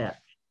federal debt.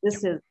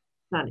 This is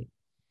stunning.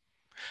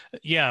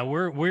 Yeah,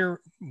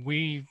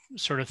 we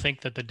sort of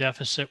think that the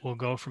deficit will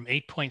go from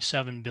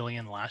 8.7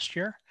 billion last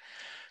year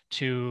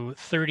to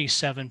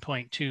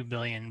 37.2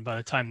 billion by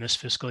the time this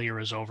fiscal year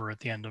is over at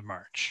the end of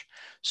March.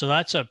 So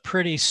that's a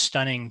pretty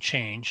stunning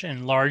change,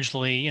 and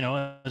largely,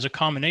 as a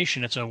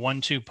combination, it's a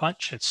 1-2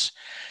 punch.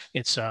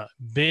 It's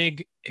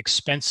big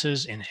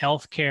expenses in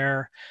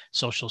healthcare,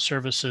 social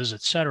services,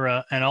 et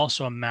cetera, and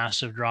also a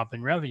massive drop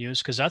in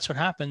revenues, because that's what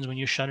happens when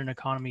you shut an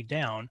economy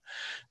down.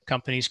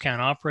 Companies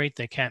can't operate,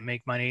 they can't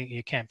make money,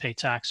 you can't pay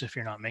tax if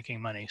you're not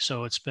making money.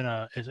 So it's been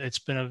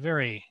a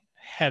very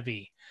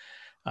heavy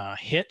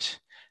hit,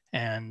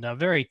 and a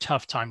very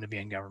tough time to be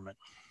in government.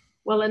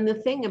 Well, and the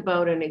thing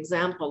about an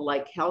example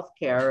like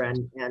healthcare,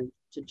 and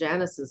to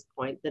Janice's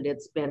point, that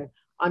it's been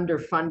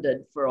underfunded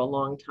for a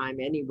long time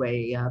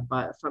anyway,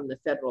 from the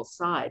federal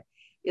side,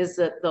 is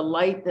that the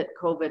light that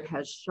COVID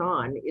has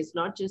shone is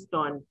not just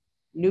on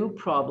new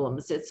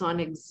problems, it's on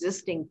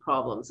existing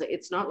problems.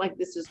 It's not like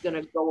this is going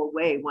to go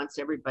away once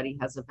everybody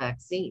has a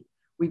vaccine.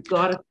 We've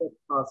got to fix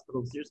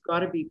hospitals. There's got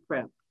to be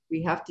PrEP.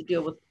 We have to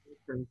deal with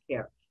long-term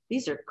care.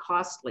 These are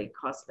costly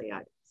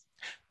items.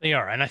 They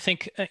are. And I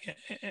think,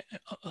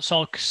 so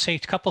I'll say a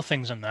couple of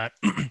things on that.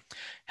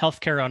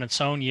 Healthcare on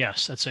its own,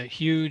 yes, that's a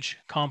huge,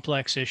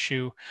 complex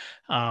issue.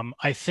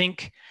 I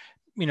think,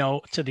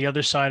 to the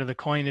other side of the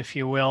coin, if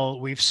you will,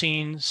 we've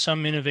seen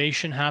some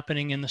innovation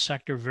happening in the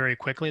sector very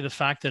quickly. The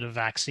fact that a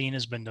vaccine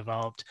has been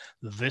developed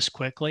this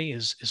quickly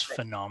is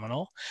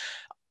phenomenal.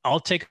 I'll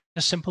take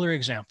a simpler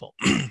example.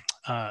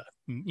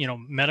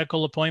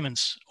 Medical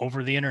appointments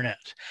over the internet.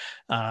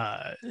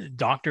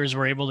 Doctors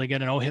were able to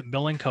get an OHIP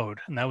billing code,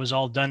 and that was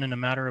all done in a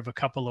matter of a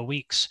couple of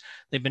weeks.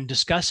 They've been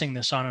discussing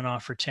this on and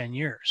off for 10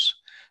 years.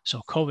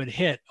 So COVID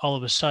hit, all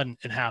of a sudden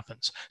it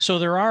happens. So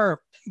there are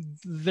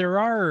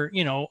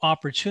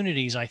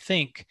opportunities, I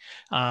think,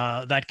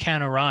 that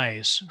can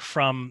arise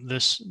from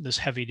this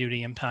heavy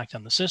duty impact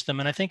on the system.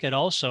 And I think it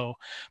also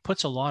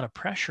puts a lot of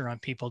pressure on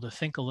people to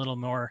think a little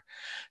more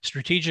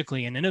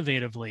strategically and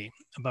innovatively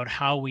about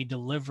how we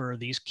deliver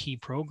these key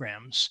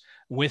programs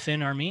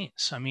within our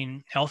means. I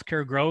mean,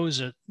 healthcare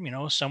grows at,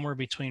 somewhere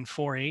between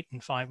 4.8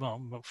 and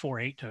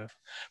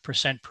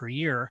 4.8% per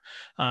year.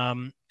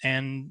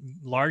 And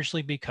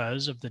largely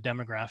because of the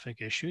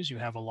demographic issues. You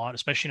have a lot,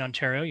 especially in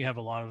Ontario, you have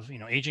a lot of,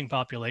 aging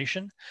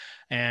population,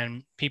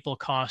 and people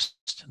cost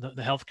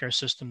the healthcare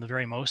system the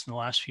very most in the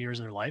last few years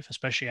of their life,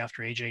 especially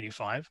after age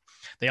 85.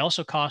 They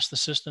also cost the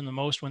system the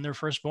most when they're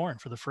first born,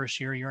 for the first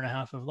year and a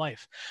half of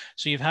life.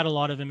 So you've had a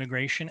lot of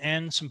immigration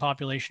and some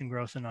population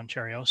growth in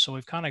Ontario. So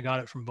we've kind of got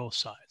it from both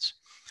sides.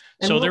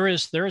 So there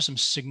is some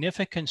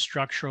significant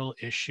structural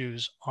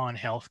issues on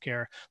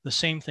healthcare. The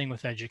same thing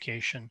with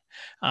education.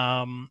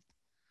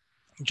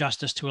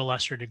 Justice to a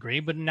lesser degree,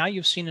 but now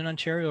you've seen in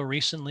Ontario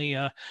recently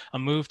a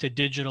move to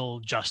digital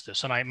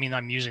justice. And I mean,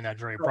 I'm using that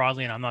very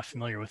broadly, and I'm not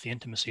familiar with the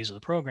intimacies of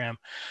the program,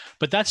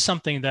 but that's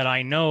something that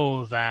I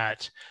know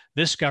that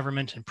this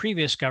government and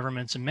previous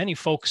governments and many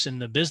folks in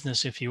the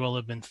business, if you will,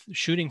 have been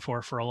shooting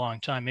for a long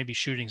time. Maybe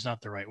shooting is not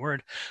the right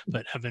word,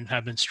 but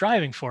have been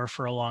striving for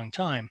a long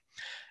time.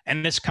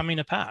 And it's coming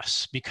to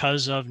pass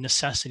because of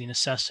necessity.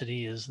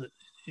 Necessity is,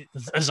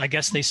 as I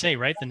guess they say,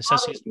 right? The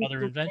necessity is the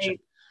mother of invention.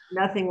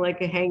 Nothing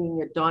like a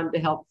hanging at dawn to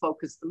help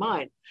focus the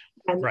mind.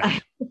 And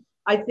right.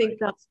 I think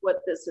that's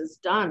what this has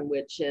done,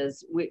 which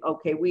is we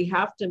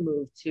have to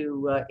move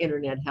to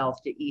internet health,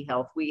 to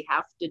e-health. We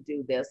have to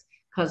do this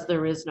because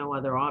there is no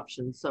other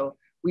option. So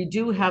we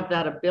do have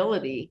that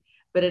ability,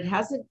 but it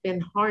hasn't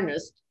been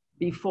harnessed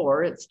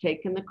before. It's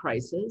taken the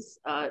crisis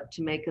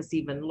to make us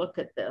even look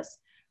at this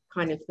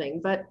kind of thing.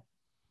 But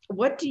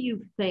what do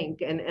you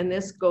think, and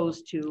this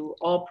goes to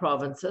all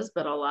provinces,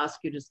 but I'll ask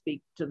you to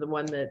speak to the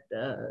one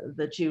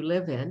that you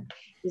live in,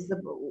 is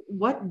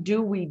what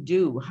do we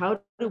do? How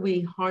do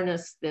we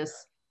harness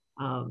this,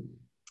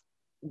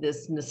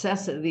 this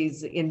necessity,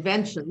 these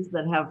inventions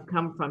that have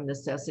come from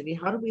necessity?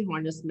 How do we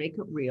harness, make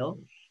it real?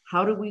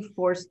 How do we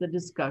force the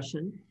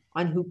discussion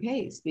on who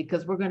pays?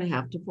 Because we're going to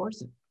have to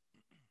force it.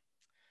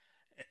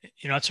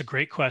 That's a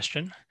great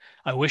question.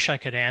 I wish I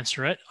could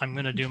answer it. I'm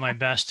going to do my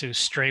best to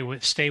stay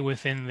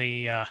within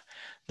the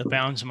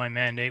bounds of my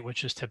mandate,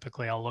 which is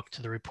typically I'll look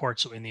to the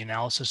reports and the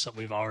analysis that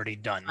we've already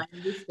done.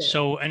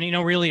 So, and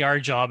really our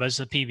job as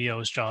the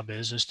PBO's job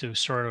is to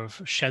sort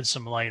of shed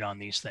some light on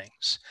these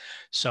things.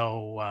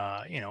 So,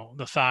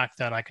 the fact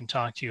that I can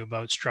talk to you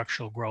about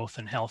structural growth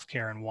in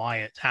healthcare and why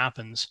it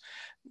happens,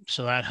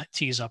 so that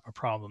tees up a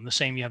problem.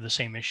 You have the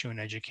same issue in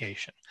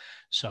education.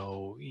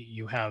 So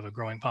you have a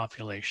growing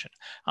population.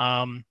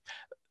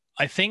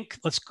 I think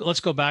let's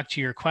go back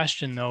to your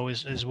question though,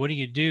 is what do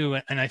you do?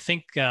 And I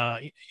think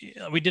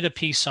we did a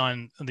piece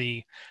on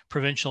the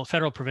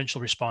federal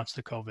provincial response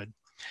to COVID.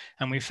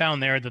 And we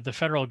found there that the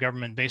federal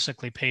government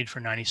basically paid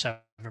for 97%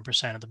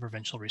 of the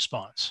provincial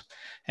response.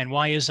 And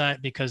why is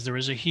that? Because there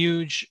was a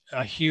huge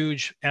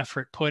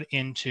effort put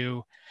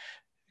into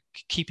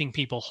keeping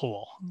people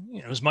whole,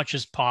 as much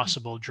as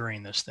possible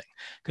during this thing.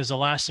 Because the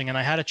last thing, and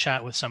I had a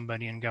chat with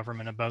somebody in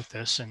government about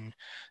this, and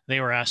they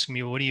were asking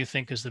me, well, what do you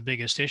think is the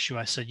biggest issue?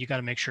 I said, you got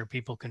to make sure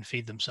people can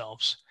feed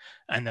themselves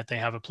and that they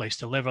have a place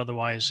to live.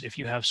 Otherwise, if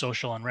you have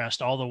social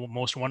unrest, all the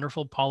most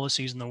wonderful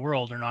policies in the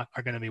world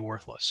are going to be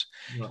worthless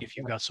if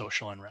you've got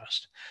social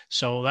unrest.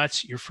 So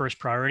that's your first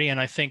priority. And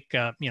I think,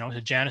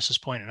 to Janice's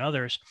point and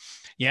others,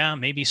 yeah,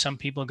 maybe some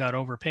people got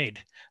overpaid,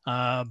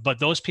 but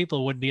those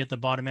people would be at the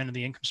bottom end of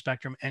the income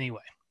spectrum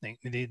anyway.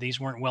 These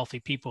weren't wealthy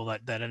people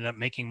that ended up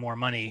making more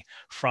money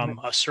from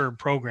a CERB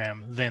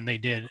program than they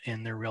did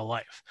in their real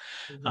life.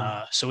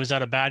 So is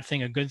that a bad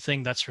thing, a good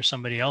thing? That's for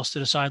somebody else to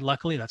decide.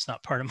 Luckily, that's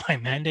not part of my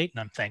mandate, and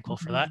I'm thankful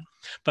for that.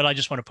 But I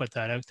just want to put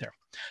that out there.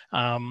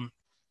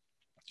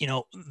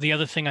 The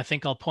other thing I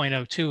think I'll point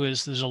out too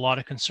is there's a lot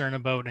of concern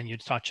about, and you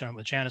touched on it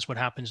with Janice, what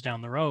happens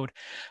down the road.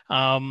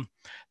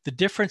 The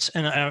difference,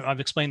 and I've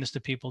explained this to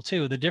people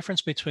too, the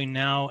difference between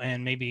now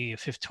and maybe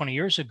 20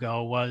 years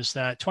ago was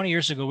that 20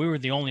 years ago, we were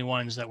the only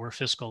ones that were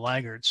fiscal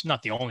laggards,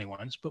 not the only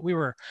ones, but we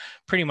were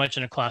pretty much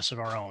in a class of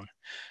our own.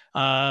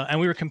 And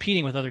we were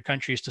competing with other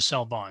countries to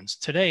sell bonds.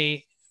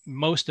 Today,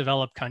 most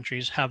developed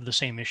countries have the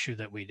same issue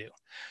that we do.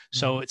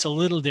 So it's a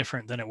little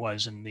different than it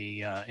was in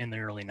the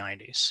early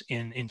 90s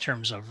in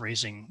terms of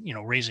raising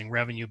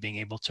revenue, being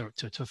able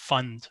to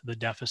fund the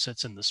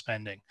deficits and the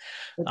spending.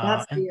 But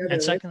that's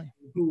and secondly,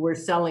 who we're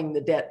selling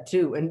the debt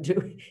to, and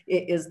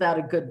is that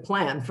a good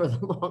plan for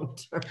the long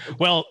term?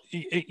 Well,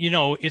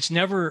 it's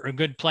never a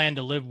good plan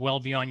to live well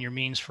beyond your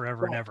means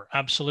forever and ever.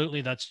 Absolutely.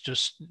 That's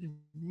just,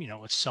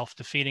 it's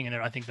self-defeating. And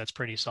I think that's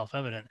pretty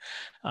self-evident.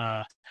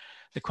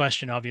 The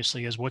question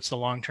obviously is what's the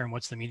long term,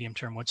 what's the medium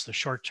term, what's the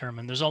short term?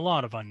 And there's a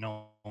lot of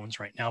unknowns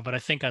right now, but I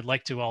think I'd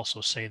like to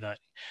also say that,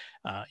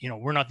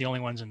 we're not the only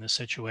ones in this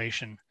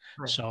situation.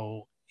 Right.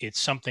 So it's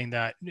something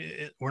that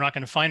we're not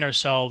going to find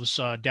ourselves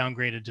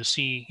downgraded to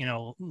see,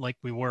 like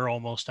we were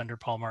almost under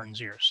Paul Martin's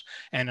years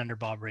and under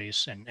Bob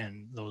Rae's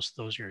and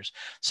those years.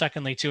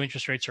 Secondly, too,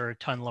 interest rates are a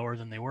ton lower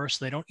than they were,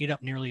 so they don't eat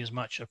up nearly as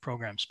much of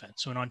program spend.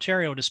 So in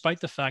Ontario, despite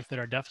the fact that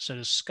our deficit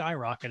is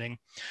skyrocketing,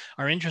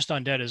 our interest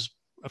on debt is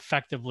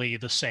effectively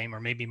the same or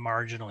maybe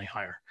marginally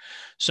higher.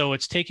 So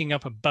it's taking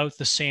up about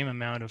the same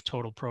amount of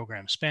total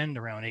program spend,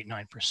 around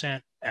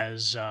 8-9%,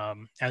 as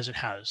it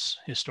has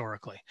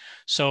historically.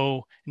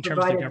 So in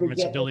terms of the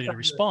government's ability to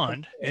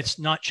respond, it's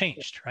not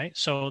changed, right?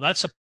 So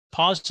that's a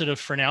positive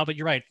for now, but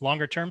you're right,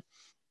 longer term,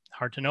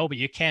 hard to know, but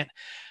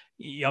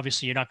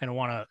obviously you're not going to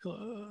want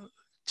to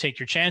take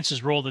your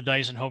chances, roll the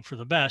dice and hope for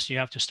the best. You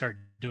have to start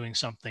doing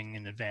something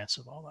in advance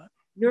of all that.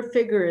 Your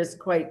figure is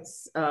quite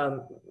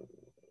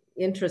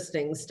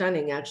interesting,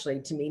 stunning,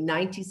 actually, to me.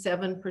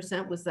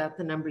 97%, was that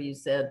the number you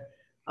said,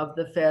 of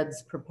the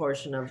Fed's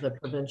proportion of the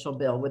provincial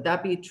bill? Would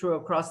that be true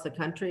across the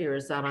country, or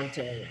is that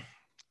Ontario?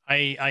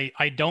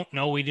 I don't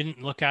know. We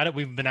didn't look at it.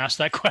 We've been asked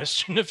that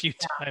question a few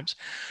times.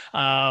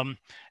 And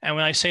when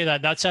I say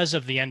that, that's as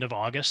of the end of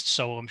August.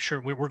 So I'm sure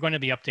we're going to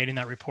be updating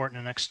that report in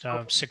the next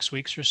 6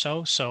 weeks or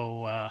so.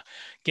 So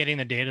getting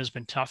the data has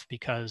been tough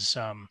because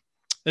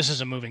this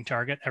is a moving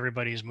target.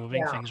 Everybody's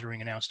moving. Yeah. Things are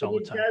being announced all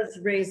the time. It does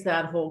raise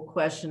that whole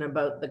question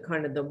about the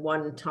kind of the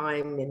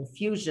one-time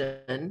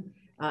infusion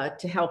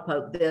to help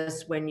out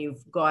this when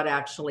you've got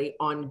actually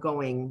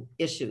ongoing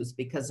issues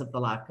because of the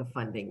lack of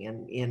funding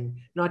in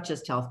not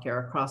just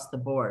healthcare, across the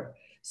board.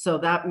 So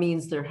that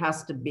means there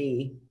has to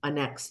be a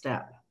next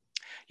step.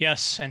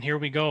 Yes, and here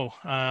we go.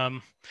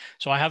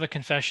 So I have a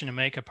confession to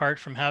make. Apart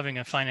from having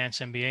a finance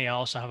MBA, I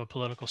also have a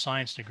political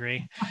science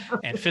degree,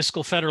 and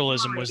fiscal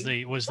federalism was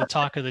the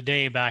talk of the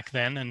day back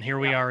then, and here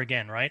we are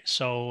again, right?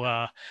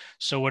 So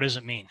so what does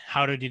it mean?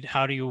 How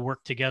do you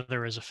work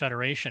together as a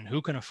federation?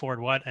 Who can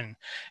afford what?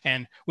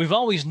 And we've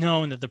always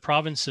known that the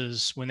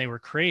provinces, when they were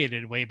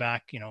created way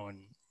back,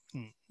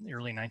 in the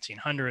early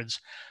 1900s,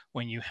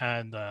 when you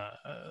had the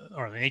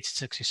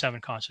 1867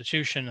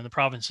 Constitution, and the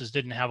provinces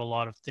didn't have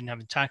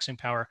taxing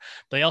power,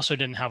 but they also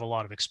didn't have a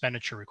lot of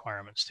expenditure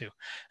requirements too.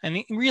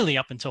 And really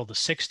up until the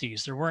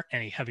 60s, there weren't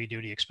any heavy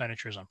duty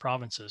expenditures on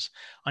provinces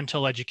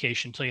until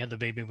education, until you had the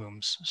baby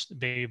boomers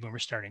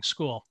starting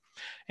school.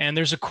 And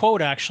there's a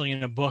quote actually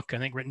in a book, I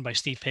think written by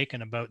Steve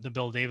Paikin, about the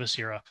Bill Davis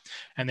era.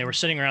 And they were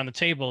sitting around the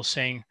table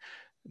saying,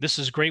 this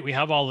is great. We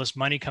have all this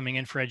money coming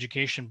in for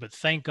education, but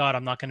thank God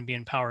I'm not going to be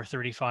in power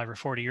 35 or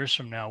 40 years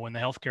from now when the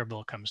healthcare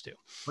bill comes due.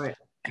 Right.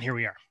 And here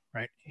we are,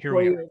 right? Here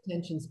we are. Your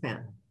attention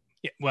span.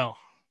 Yeah, well,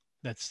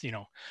 that's,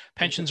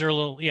 pensions are a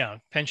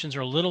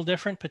little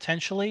different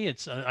potentially.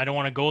 It's, I don't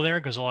want to go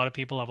there because a lot of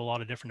people have a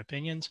lot of different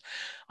opinions.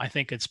 I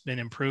think it's been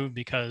improved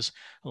because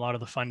a lot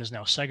of the fund is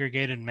now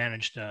segregated and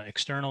managed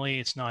externally.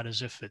 It's not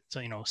as if it's,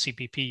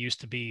 CPP used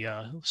to be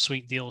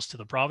sweet deals to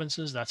the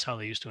provinces. That's how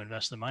they used to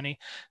invest the money.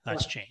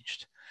 That's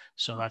changed.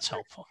 So that's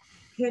helpful.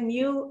 Can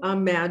you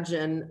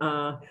imagine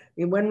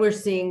when we're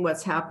seeing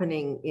what's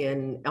happening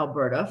in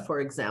Alberta, for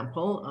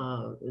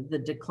example, the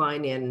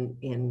decline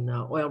in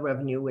oil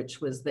revenue, which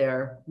was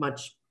there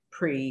much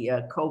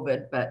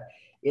pre-COVID, but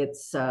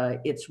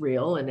it's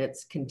real and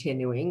it's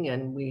continuing,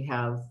 and we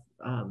have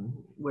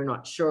we're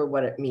not sure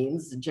what it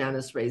means.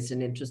 Janice raised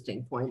an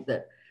interesting point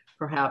that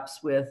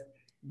perhaps with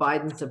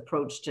Biden's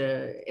approach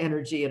to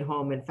energy at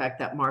home, in fact,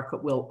 that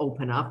market will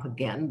open up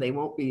again. They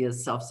won't be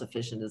as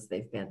self-sufficient as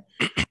they've been.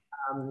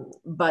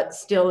 But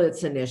still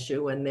it's an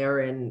issue, and they're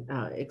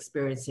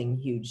experiencing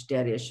huge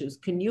debt issues.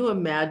 Can you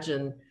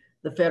imagine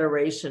the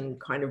Federation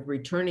kind of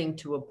returning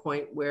to a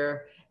point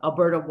where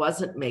Alberta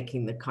wasn't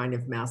making the kind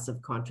of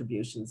massive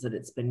contributions that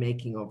it's been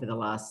making over the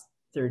last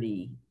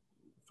 30,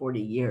 40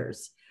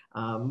 years,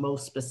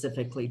 most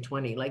specifically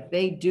 20? Like,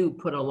 they do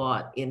put a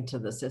lot into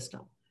the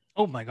system.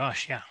 Oh my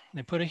gosh, yeah.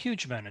 They put a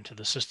huge amount into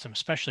the system,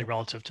 especially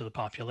relative to the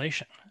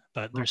population,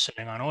 but they're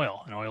sitting on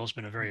oil, and oil has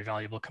been a very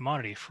valuable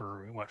commodity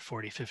for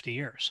 40, 50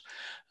 years,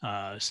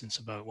 since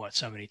about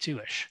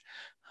 72-ish.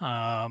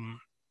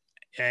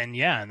 And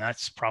yeah, and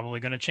that's probably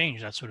going to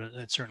change. That's what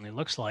it certainly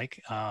looks like.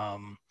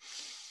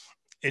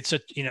 It's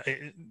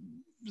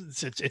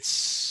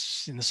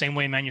in the same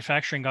way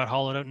manufacturing got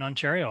hollowed out in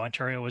Ontario.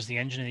 Ontario was the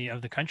engine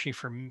of the country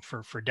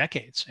for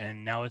decades,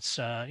 and now it's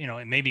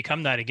it may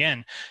become that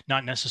again.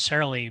 Not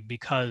necessarily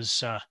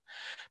because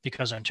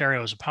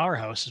Ontario is a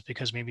powerhouse, is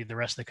because maybe the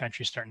rest of the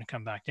country is starting to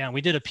come back down.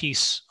 We did a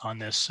piece on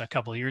this a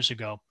couple of years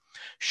ago,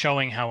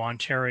 showing how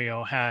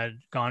Ontario had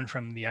gone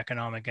from the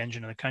economic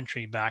engine of the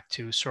country back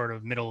to sort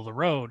of middle of the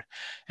road.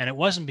 And it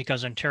wasn't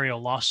because Ontario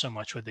lost so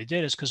much. What they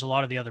did is because a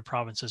lot of the other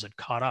provinces had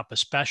caught up,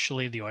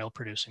 especially the oil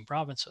producing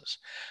provinces.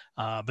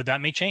 But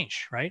that may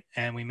change, right?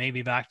 And we may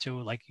be back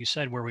to, like you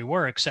said, where we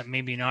were, except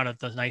maybe not at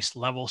the nice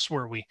levels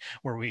where we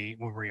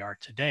are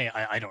today.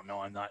 I don't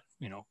know. I'm not,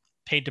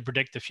 paid to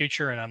predict the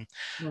future, and I'm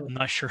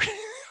not sure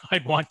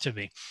I'd want to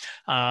be.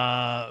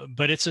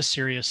 But it's a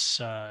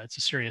serious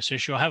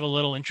issue. I have a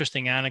little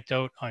interesting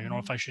anecdote. I don't know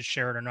if I should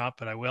share it or not,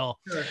 but I will.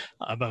 Sure.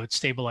 About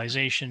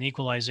stabilization,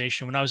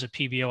 equalization. When I was at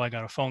PBO, I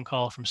got a phone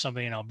call from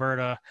somebody in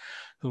Alberta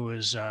who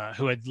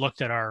had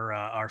looked at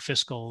our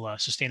fiscal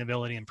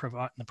sustainability in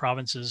the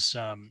provinces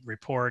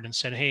report and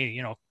said,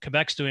 hey,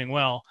 Quebec's doing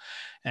well,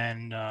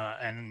 and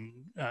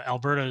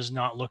Alberta is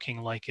not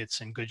looking like it's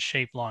in good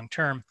shape long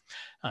term.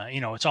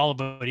 It's all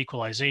about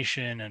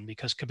equalization, and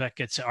because Quebec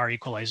gets our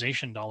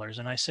equalization dollars.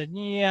 And I said,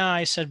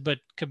 but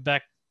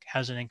Quebec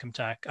has an income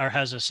tax or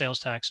has a sales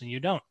tax and you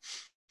don't.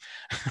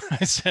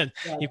 I said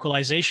Yeah.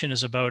 equalization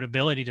is about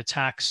ability to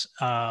tax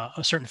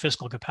a certain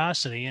fiscal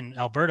capacity, and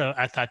Alberta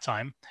at that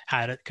time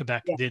had it,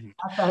 Quebec didn't.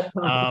 But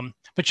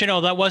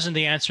that wasn't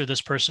the answer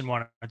this person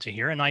wanted to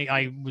hear, and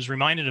I was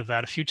reminded of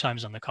that a few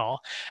times on the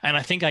call, and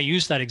I think I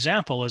used that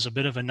example as a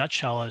bit of a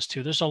nutshell as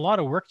to there's a lot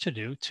of work to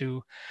do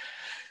to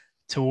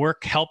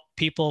help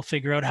people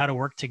figure out how to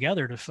work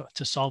together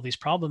to solve these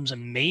problems,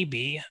 and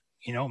maybe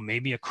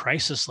a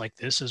crisis like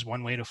this is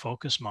one way to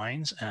focus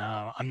minds.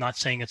 I'm not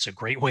saying it's a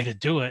great way to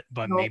do it,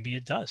 but maybe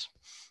it does.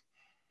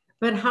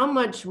 But how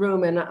much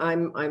room, and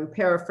I'm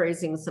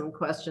paraphrasing some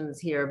questions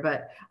here,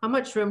 but how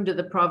much room do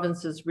the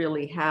provinces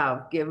really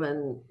have,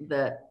 given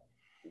that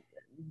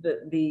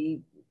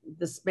the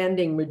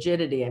spending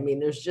rigidity? I mean,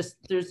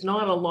 there's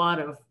not a lot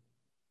of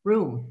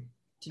room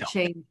to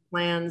change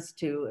plans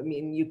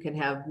you can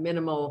have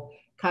minimal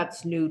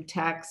cuts, new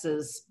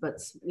taxes,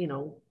 but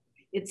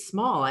it's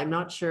small. I'm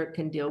not sure it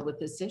can deal with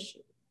this issue.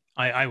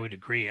 I would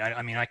agree.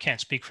 I mean, I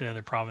can't speak for the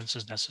other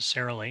provinces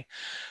necessarily,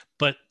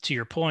 but to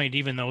your point,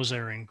 even those that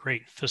are in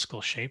great fiscal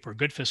shape or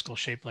good fiscal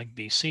shape like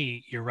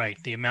BC, you're right.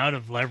 The amount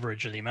of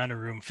leverage or the amount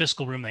of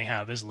fiscal room they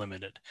have is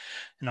limited.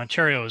 And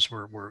Ontario's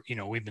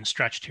we've been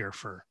stretched here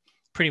for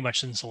pretty much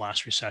since the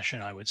last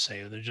recession, I would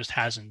say. There just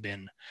hasn't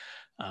been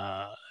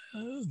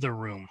the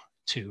room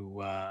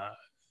to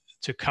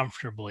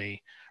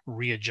comfortably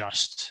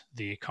readjust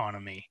the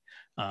economy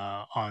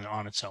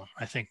on its own.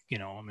 I think, I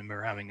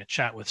remember having a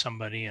chat with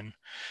somebody in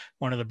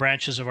one of the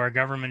branches of our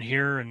government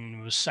here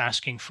and was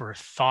asking for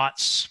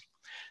thoughts.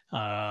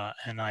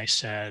 And I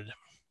said,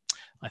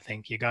 I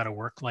think you got to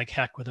work like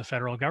heck with the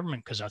federal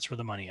government because that's where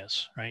the money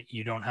is, right?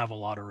 You don't have a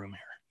lot of room here.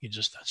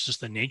 That's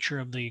just the nature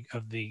of the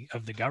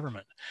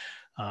government.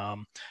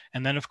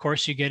 And then, of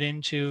course, you get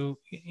into,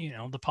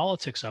 the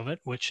politics of it,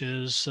 which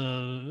is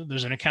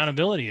there's an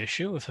accountability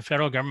issue. If the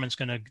federal government's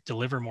going to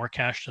deliver more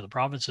cash to the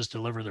provinces,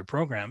 deliver their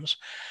programs,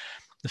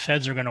 the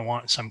feds are going to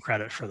want some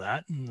credit for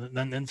that.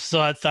 And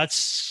so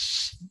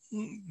that's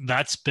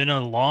been a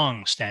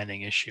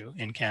long-standing issue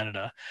in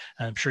Canada.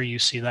 And I'm sure you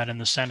see that in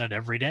the Senate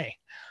every day.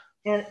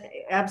 And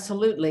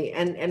absolutely.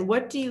 And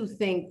what do you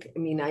think? I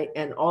mean,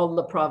 and all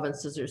the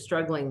provinces are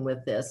struggling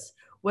with this.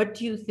 What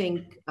do you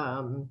think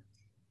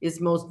is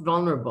most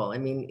vulnerable? I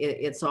mean,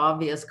 it's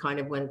obvious kind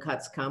of when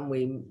cuts come.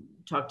 We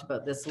talked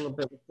about this a little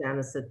bit with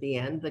Janice at the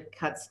end. The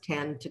cuts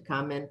tend to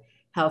come in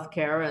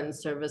healthcare and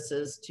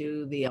services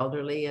to the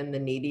elderly and the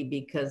needy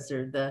because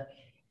they're the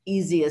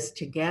easiest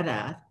to get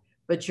at.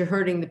 But you're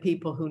hurting the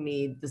people who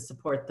need the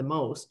support the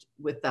most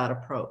with that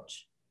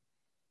approach.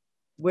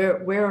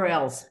 Where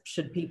else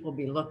should people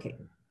be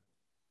looking?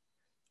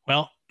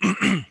 Well,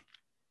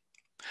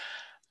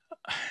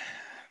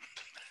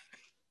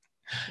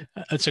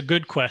 it's a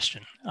good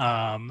question.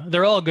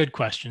 They're all good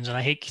questions, and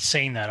I hate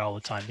saying that all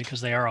the time because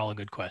they are all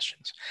good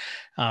questions.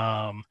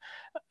 I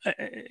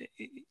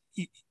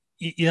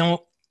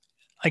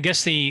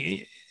guess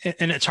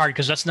and it's hard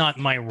because that's not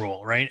my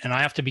role, right? And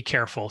I have to be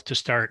careful to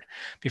start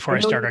before I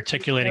start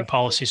articulating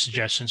policy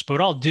suggestions. But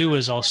what I'll do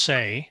is I'll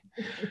say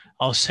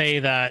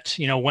that,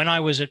 when I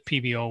was at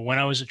PBO, when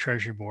I was at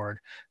Treasury Board,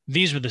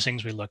 these were the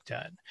things we looked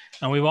at.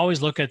 And we've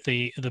always looked at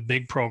the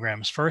big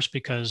programs first,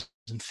 because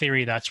in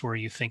theory, that's where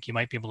you think you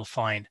might be able to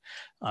find,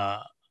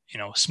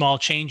 small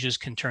changes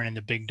can turn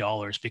into big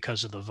dollars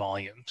because of the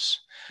volumes.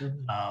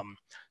 Mm-hmm.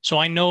 So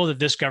I know that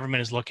this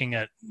government is looking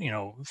at,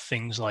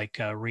 things like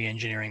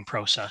re-engineering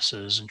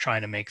processes and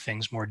trying to make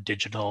things more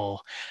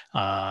digital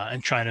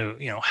and trying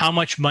to, how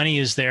much money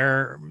is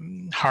there?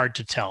 Hard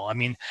to tell. I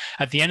mean,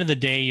 at the end of the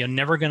day, you're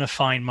never going to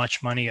find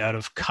much money out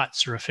of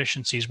cuts or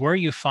efficiencies. Where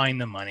you find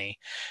the money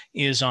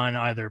is on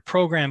either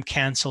program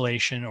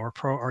cancellation or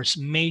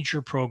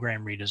major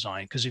program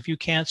redesign. Because if you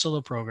cancel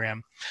a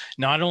program,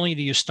 not only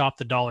do you stop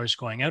the dollars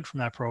going out from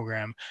that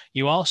program,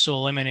 you also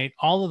eliminate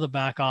all of the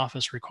back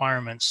office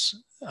requirements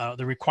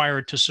that are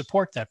required to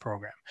support that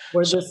program.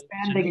 Or the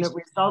spending that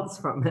results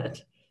from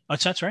it.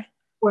 That's right.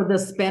 Or the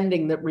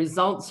spending that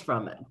results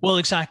from it. Well,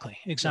 exactly,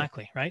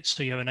 right?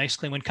 So you have a nice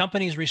clean. When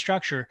companies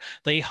restructure,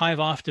 they hive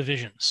off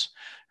divisions,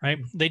 right?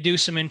 Mm-hmm. They do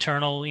some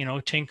internal,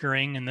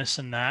 tinkering and this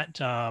and that.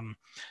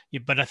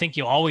 But I think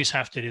you always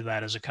have to do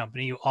that as a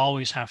company. You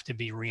always have to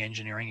be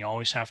re-engineering. You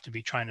always have to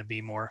be trying to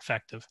be more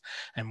effective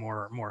and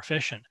more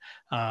efficient.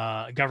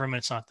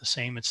 Government's not the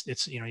same.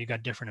 It's you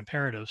got different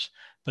imperatives.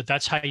 But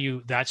that's how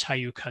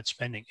you cut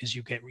spending, is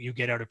you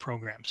get out of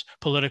programs.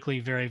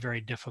 Politically, very,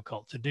 very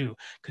difficult to do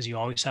because you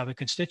always have a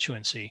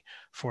constituency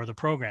for the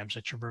programs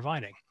that you're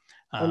providing.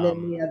 And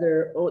then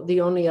the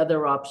only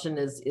other option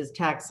is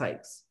tax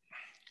hikes.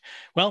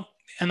 Well,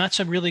 and that's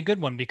a really good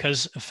one,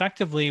 because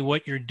effectively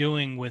what you're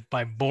doing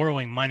by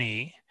borrowing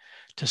money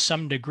to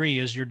some degree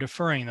is you're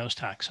deferring those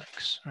tax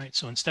hikes, right?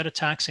 So instead of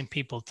taxing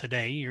people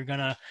today, you're going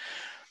to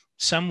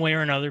some way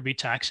or another be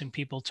taxing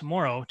people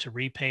tomorrow to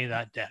repay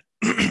that debt.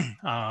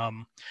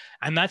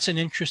 And that's an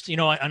interest,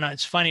 and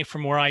it's funny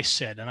from where I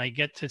sit, and I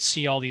get to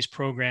see all these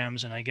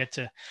programs and I get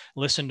to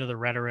listen to the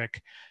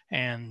rhetoric,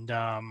 and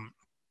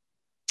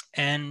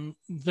And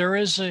there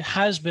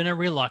has been a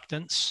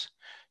reluctance,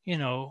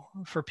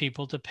 for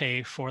people to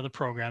pay for the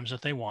programs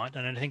that they want.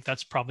 And I think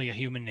that's probably a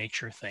human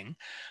nature thing.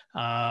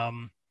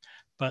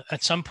 But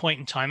at some point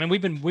in time, and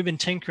we've been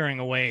tinkering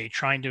away,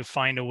 trying to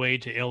find a way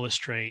to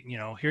illustrate,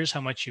 here's how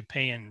much you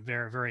pay in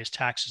various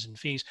taxes and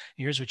fees,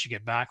 and here's what you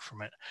get back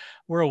from it.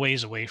 We're a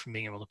ways away from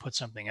being able to put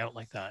something out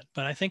like that.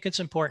 But I think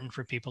it's important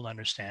for people to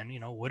understand,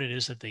 what it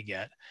is that they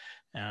get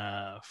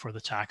for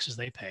the taxes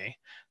they pay.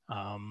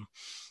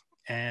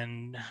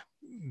 And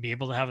be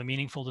able to have a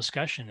meaningful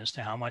discussion as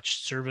to how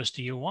much service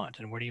do you want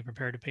and what are you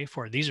prepared to pay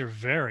for. These are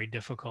very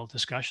difficult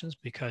discussions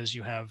because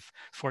you have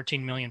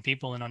 14 million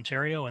people in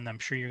Ontario, and I'm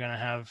sure you're going to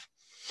have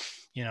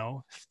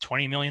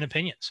 20 million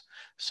opinions.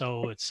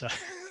 So it's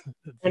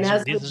and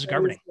as this is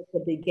governing. At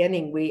the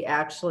beginning, we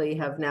actually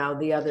have now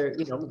the other,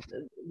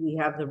 we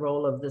have the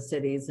role of the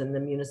cities and the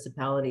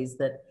municipalities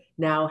that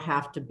now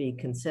have to be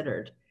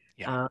considered.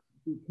 Yeah.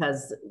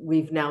 Because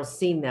we've now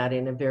seen that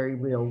in a very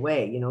real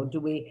way.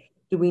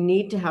 Do we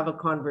need to have a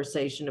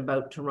conversation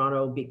about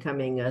Toronto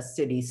becoming a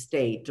city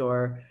state,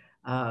 or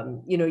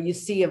you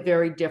see a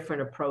very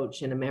different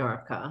approach in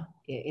America,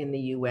 in the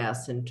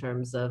US, in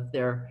terms of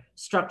their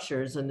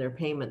structures and their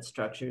payment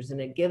structures, and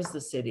it gives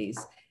the cities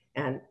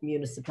and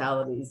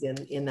municipalities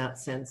in that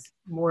sense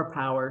more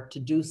power to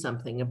do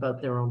something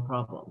about their own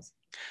problems.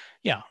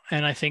 Yeah,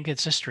 and I think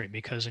it's history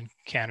because in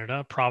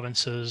Canada,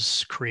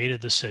 provinces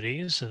created the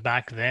cities.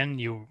 Back then,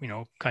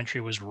 country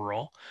was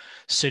rural.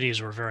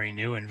 Cities were very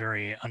new and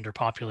very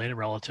underpopulated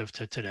relative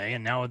to today.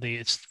 And now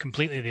it's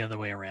completely the other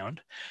way around.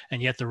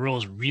 And yet the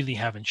rules really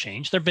haven't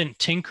changed. There have been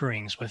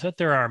tinkerings with it.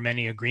 There are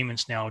many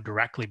agreements now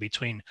directly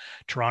between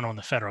Toronto and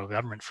the federal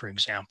government, for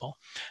example.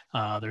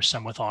 There's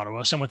some with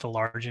Ottawa, some with the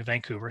large in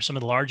Vancouver, some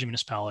of the large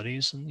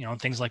municipalities,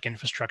 and things like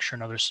infrastructure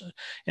and others,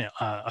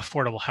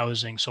 affordable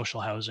housing, social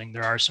housing.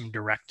 There are some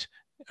direct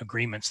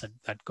agreements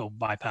that go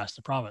bypass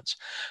the province.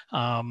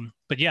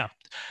 But yeah,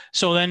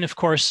 so then of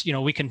course,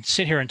 we can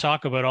sit here and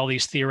talk about all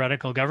these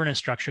theoretical governance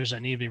structures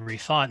that need to be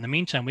rethought. In the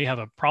meantime, we have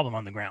a problem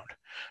on the ground,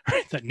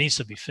 right, that needs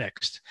to be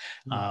fixed.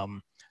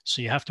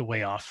 So you have to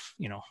weigh off,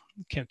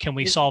 can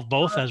we solve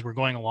both as we're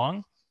going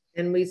along?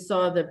 And we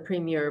saw the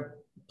premier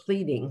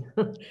pleading,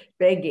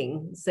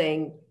 begging,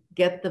 saying,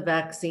 get the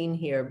vaccine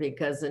here,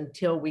 because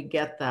until we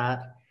get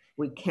that,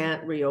 we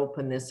can't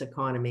reopen this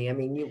economy. I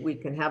mean, we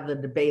can have the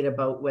debate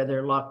about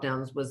whether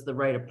lockdowns was the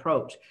right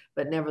approach,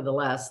 but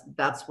nevertheless,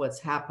 that's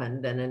what's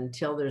happened. And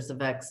until there's a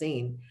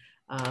vaccine,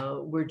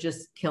 we're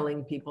just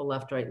killing people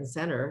left, right, and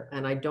center.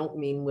 And I don't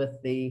mean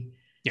with the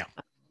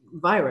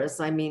virus,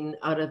 I mean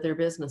out of their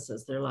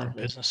businesses, their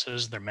livelihood.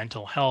 Businesses, their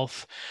mental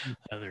health,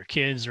 their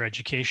kids, their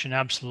education.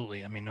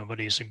 Absolutely. I mean,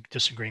 nobody's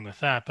disagreeing with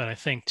that. But I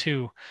think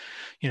too,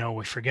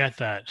 we forget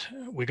that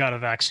we got a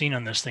vaccine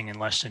on this thing in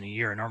less than a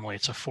year. Normally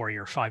it's a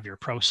 4-year, 5-year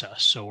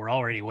process. So we're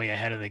already way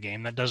ahead of the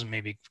game. That doesn't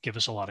maybe give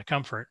us a lot of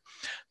comfort,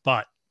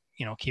 but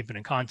keep it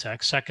in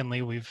context.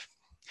 Secondly,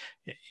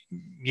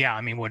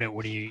 I mean, what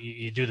do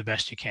you do the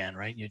best you can,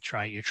 right? You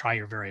try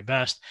your very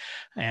best.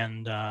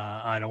 And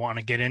I don't want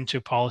to get into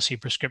policy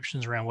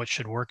prescriptions around what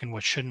should work and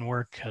what shouldn't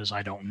work, because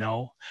I don't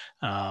know.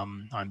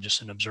 I'm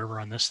just an observer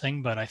on this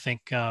thing, but I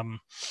think I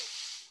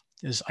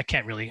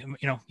can't really,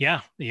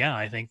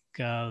 I think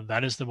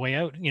that is the way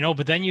out,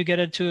 but then you get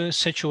into a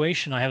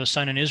situation. I have a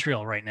son in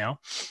Israel right now.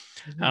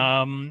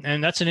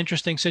 And that's an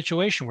interesting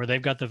situation where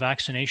they've got the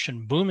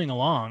vaccination booming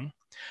along.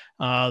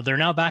 They're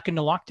now back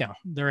into lockdown.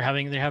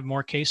 They have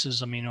more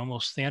cases. I mean,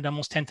 they had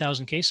almost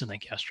 10,000 cases, I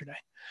think, yesterday.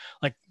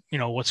 Like,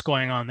 what's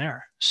going on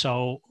there?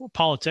 So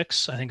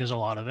politics, I think, is a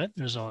lot of it.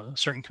 There's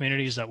certain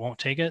communities that won't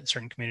take it,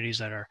 certain communities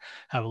that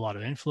have a lot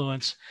of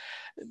influence.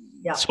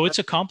 Yeah. So it's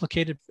a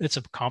complicated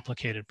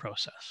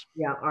process.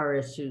 Yeah, our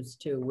issues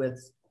too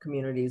with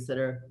communities that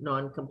are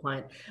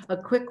non-compliant. A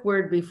quick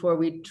word before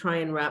we try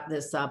and wrap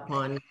this up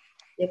on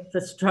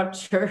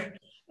infrastructure.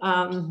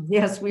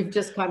 Yes, we've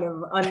just kind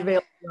of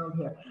unveiled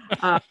here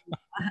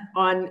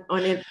on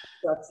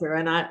infrastructure,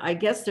 and I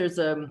guess there's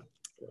a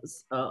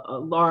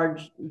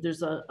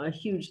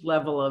huge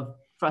level of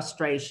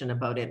frustration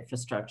about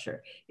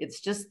infrastructure. It's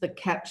just the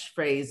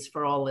catchphrase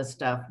for all this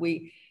stuff.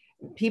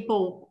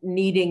 People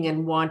needing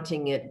and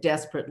wanting it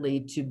desperately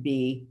to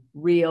be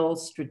real,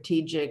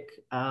 strategic,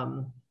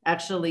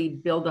 actually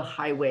build a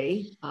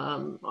highway.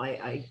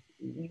 I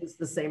use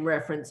the same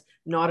reference,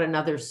 not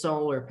another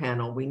solar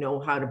panel. We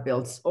know how to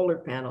build solar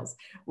panels.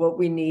 What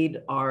we need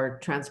are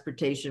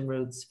transportation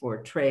routes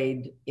for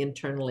trade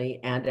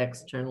internally and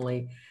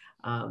externally.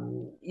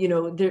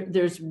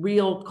 There's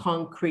real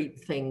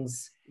concrete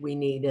things we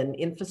need, and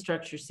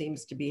infrastructure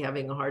seems to be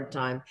having a hard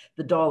time,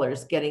 the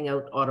dollars getting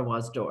out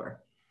Ottawa's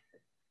door.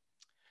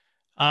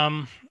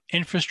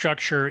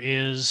 Infrastructure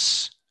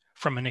is,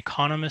 from an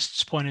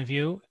economist's point of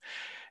view,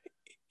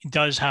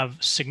 does have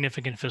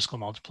significant fiscal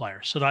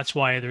multipliers. So that's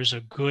why there's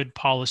a good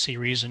policy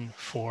reason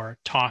for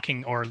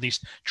talking, or at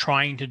least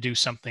trying to do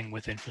something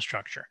with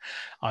infrastructure.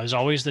 As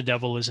always, the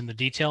devil is in the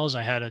details.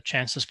 I had a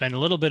chance to spend a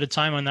little bit of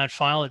time on that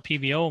file at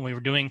PBO, and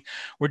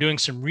we're doing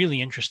some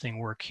really interesting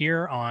work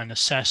here on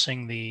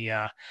assessing the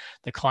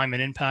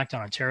climate impact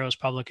on Ontario's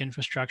public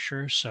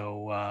infrastructure.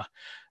 So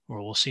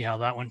we'll see how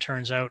that one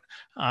turns out.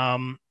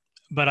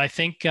 But I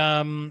think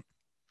there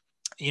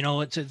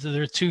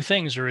are two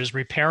things. There is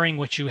repairing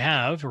what you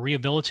have, or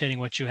rehabilitating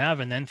what you have,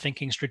 and then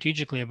thinking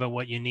strategically about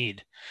what you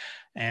need.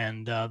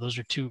 And those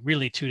are two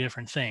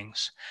different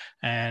things.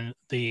 And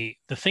the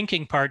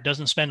thinking part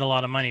doesn't spend a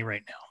lot of money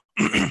right now.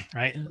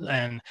 Right,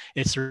 and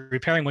it's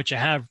repairing what you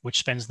have which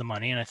spends the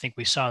money. And I think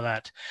we saw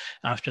that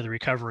after the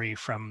recovery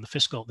from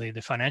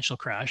the financial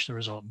crash. There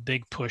was a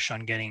big push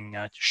on getting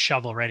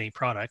shovel-ready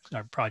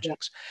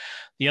projects.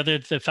 Yeah.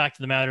 The fact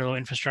of the matter,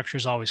 infrastructure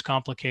is always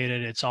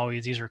complicated.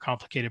 These are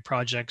complicated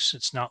projects.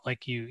 It's not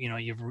like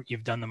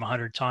you've done them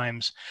 100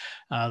 times.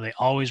 They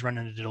always run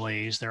into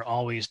delays. They're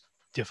always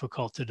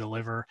difficult to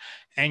deliver,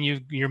 and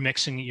you're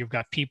mixing. You've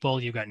got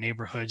people, you've got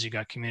neighborhoods, you've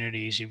got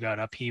communities, you've got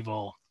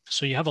upheaval.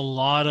 So you have a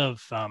lot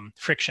of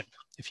friction,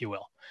 if you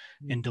will,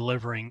 in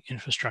delivering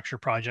infrastructure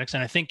projects.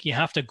 And I think you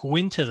have to go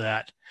into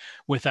that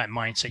with that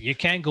mindset. You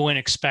can't go in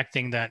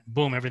expecting that,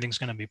 boom, everything's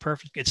going to be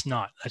perfect. It's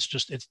not.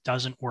 It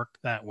doesn't work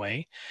that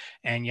way.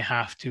 And you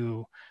have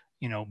to,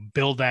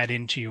 build that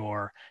into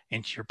your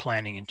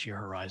planning, into your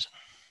horizon.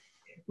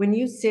 When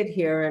you sit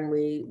here and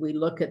we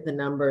look at the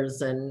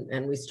numbers,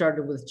 and we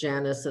started with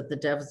Janice at the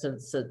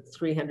deficit's at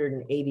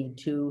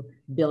 382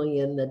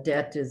 billion, the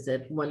debt is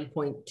at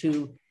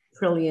 1.2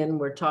 trillion.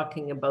 We're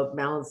talking about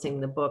balancing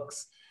the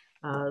books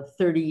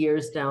 30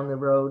 years down the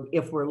road,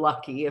 if we're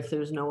lucky, if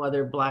there's no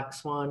other black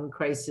swan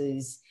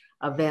crises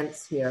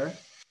events here.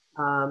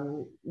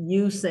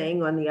 You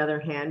saying, on the other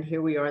hand,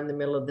 here we are in the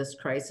middle of this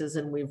crisis,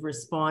 and we've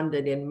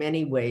responded in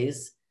many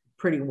ways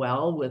pretty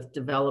well with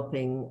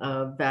developing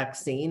a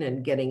vaccine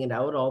and getting it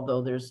out,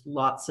 although there's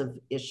lots of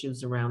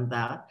issues around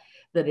that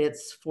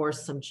it's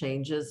forced some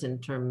changes in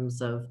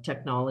terms of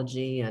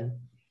technology and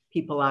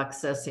people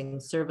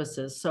accessing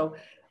services. So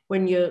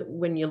when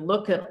you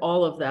look at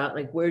all of that,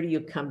 like, where do you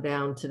come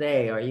down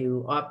today? Are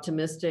you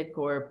optimistic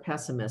or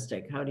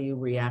pessimistic? How do you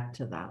react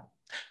to that?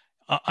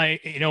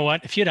 You know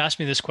what? If you'd asked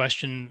me this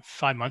question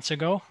 5 months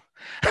ago,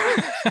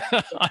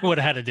 I would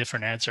have had a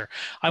different answer.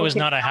 I was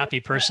not a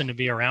happy person to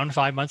be around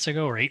 5 months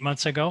ago or 8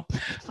 months ago.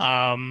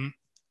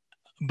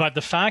 But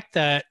the fact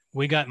that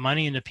we got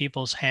money into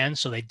people's hands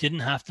so they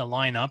didn't have to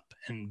line up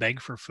and beg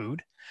for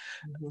food,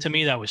 to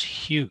me, that was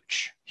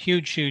huge,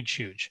 huge, huge,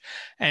 huge.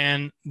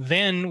 And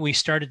then we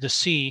started to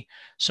see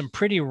some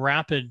pretty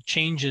rapid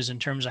changes in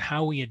terms of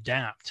how we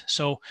adapt.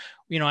 So,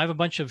 I have a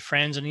bunch of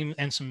friends and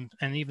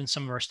even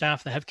some of our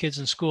staff that have kids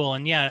in school,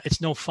 and yeah,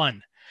 it's no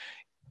fun.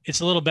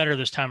 It's a little better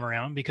this time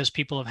around because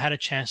people have had a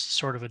chance to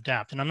sort of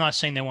adapt. And I'm not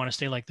saying they want to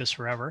stay like this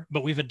forever,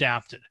 but we've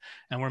adapted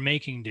and we're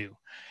making do.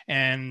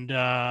 And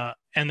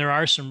there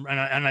are some, and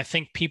I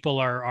think people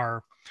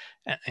are,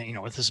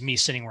 this is me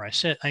sitting where I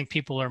sit, I think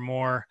people are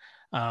more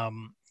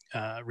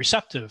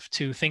receptive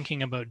to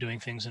thinking about doing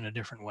things in a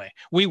different way.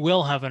 We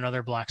will have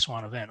another black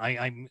swan event.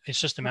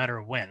 It's just a matter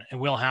of when. It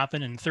will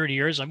happen in 30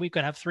 years. We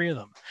could have 3 of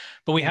them,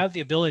 but we have the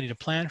ability to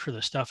plan for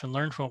this stuff and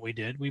learn from what we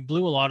did. We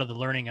blew a lot of the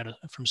learning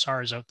from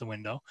SARS out the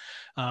window,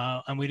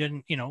 and we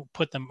didn't,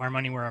 put our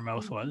money where our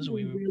mouth was.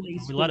 We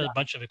let a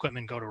bunch of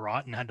equipment go to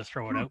rot and had to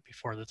throw it out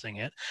before the thing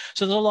hit.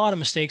 So there's a lot of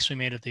mistakes we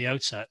made at the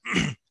outset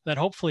that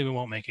hopefully we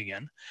won't make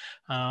again.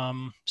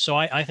 So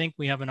I think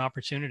we have an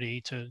opportunity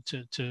to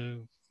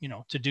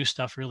do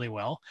stuff really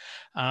well.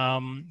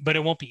 But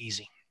it won't be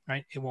easy,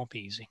 right? It won't be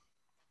easy.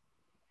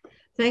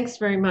 Thanks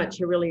very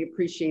much. I really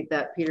appreciate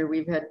that, Peter.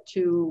 We've had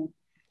 2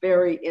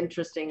 very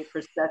interesting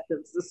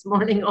perspectives this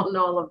morning on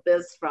all of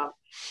this, from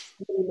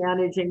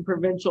managing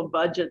provincial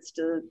budgets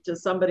to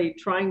somebody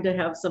trying to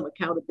have some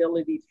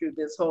accountability through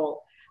this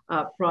whole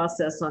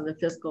process on the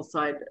fiscal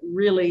side.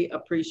 Really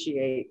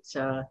appreciate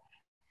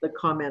the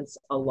comments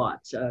a lot.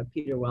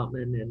 Peter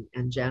Weltman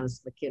and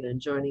Janice MacKinnon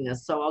joining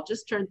us. So I'll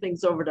just turn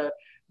things over to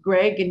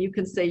Greg, and you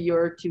can say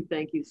your 2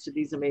 thank yous to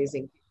these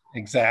amazing people.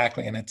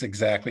 Exactly, and it's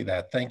exactly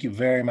that. Thank you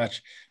very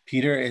much,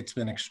 Peter. It's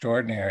been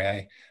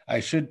extraordinary. I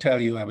should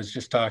tell you, I was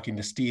just talking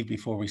to Steve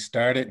before we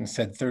started and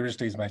said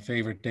Thursday is my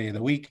favorite day of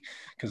the week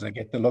because I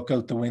get to look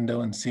out the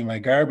window and see my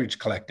garbage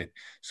collected.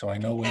 So I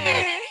know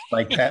where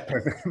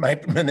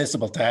my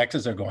municipal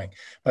taxes are going.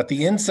 But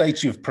the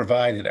insights you've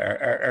provided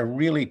are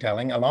really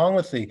telling, along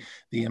with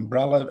the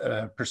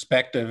umbrella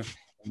perspective,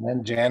 and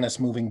then Janice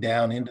moving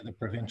down into the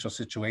provincial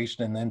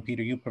situation, and then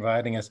Peter, you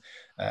providing us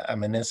a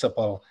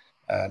municipal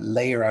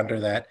layer under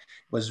that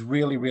was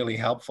really, really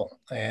helpful.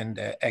 And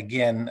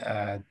again,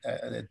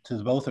 to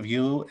the both of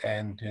you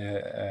and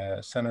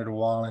Senator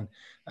Wallen,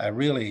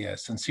 really a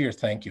sincere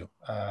thank you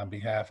on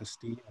behalf of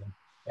Steve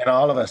and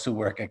all of us who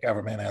work at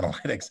government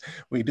analytics.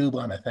 We do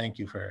want to thank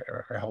you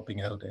for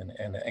helping out.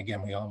 And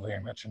again, we all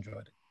very much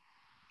enjoyed it.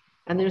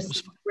 And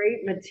there's some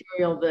great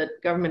material that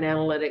Government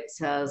Analytics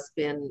has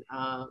been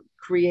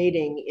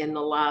creating in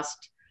the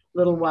last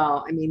little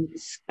while. I mean,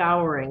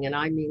 scouring, and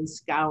I mean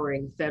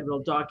scouring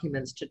federal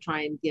documents to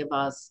try and give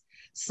us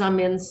some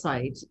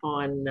insight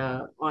on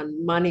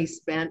money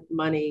spent,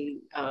 money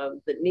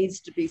that needs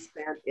to be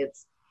spent.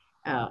 It's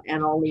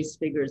and all these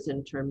figures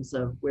in terms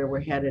of where we're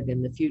headed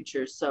in the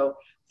future. So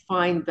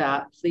find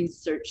that, please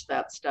search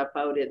that stuff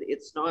out.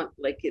 It's not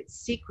like it's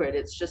secret.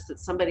 It's just that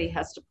somebody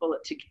has to pull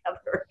it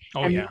together.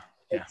 Oh, and yeah.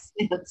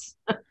 Sense.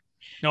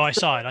 No, I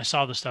saw it. I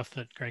saw the stuff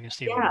that Greg and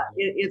Steve. Yeah,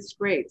 it's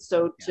great.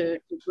 So to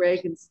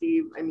Greg and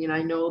Steve, I mean,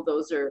 I know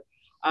those are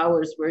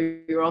hours where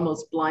you're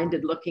almost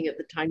blinded looking at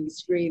the tiny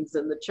screens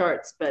and the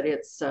charts, but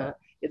it's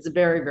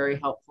very, very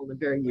helpful and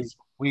very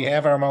useful. We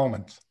have our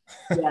moments.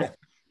 Yeah,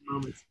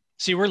 moments.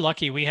 See, we're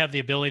lucky. We have the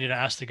ability to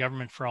ask the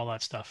government for all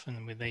that stuff,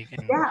 and they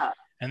can. Yeah.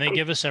 And they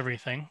give us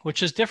everything,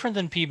 which is different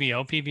than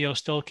PBO. PBO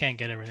still can't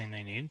get everything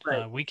they need.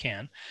 Right. We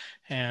can.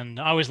 And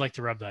I always like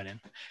to rub that in.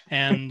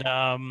 And,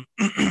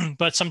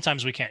 but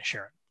sometimes we can't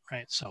share it,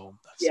 right? So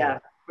that's yeah,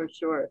 for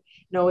sure.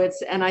 No,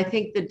 and I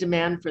think the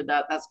demand for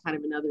that's kind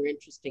of another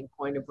interesting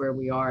point of where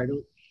we are. I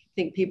don't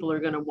think people are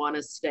going to want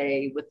to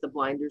stay with the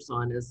blinders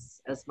on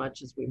as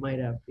much as we might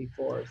have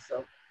before.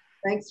 So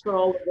thanks for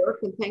all the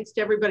work, and thanks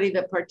to everybody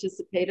that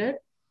participated.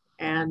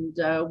 And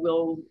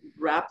we'll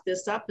wrap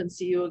this up and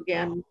see you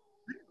again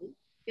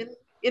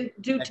in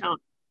due time.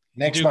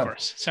 Next month.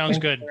 Sounds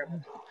good.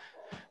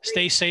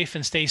 Stay safe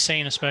and stay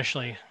sane,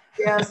 especially.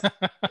 Yes.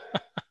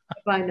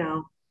 Bye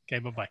now. Okay,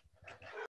 bye-bye.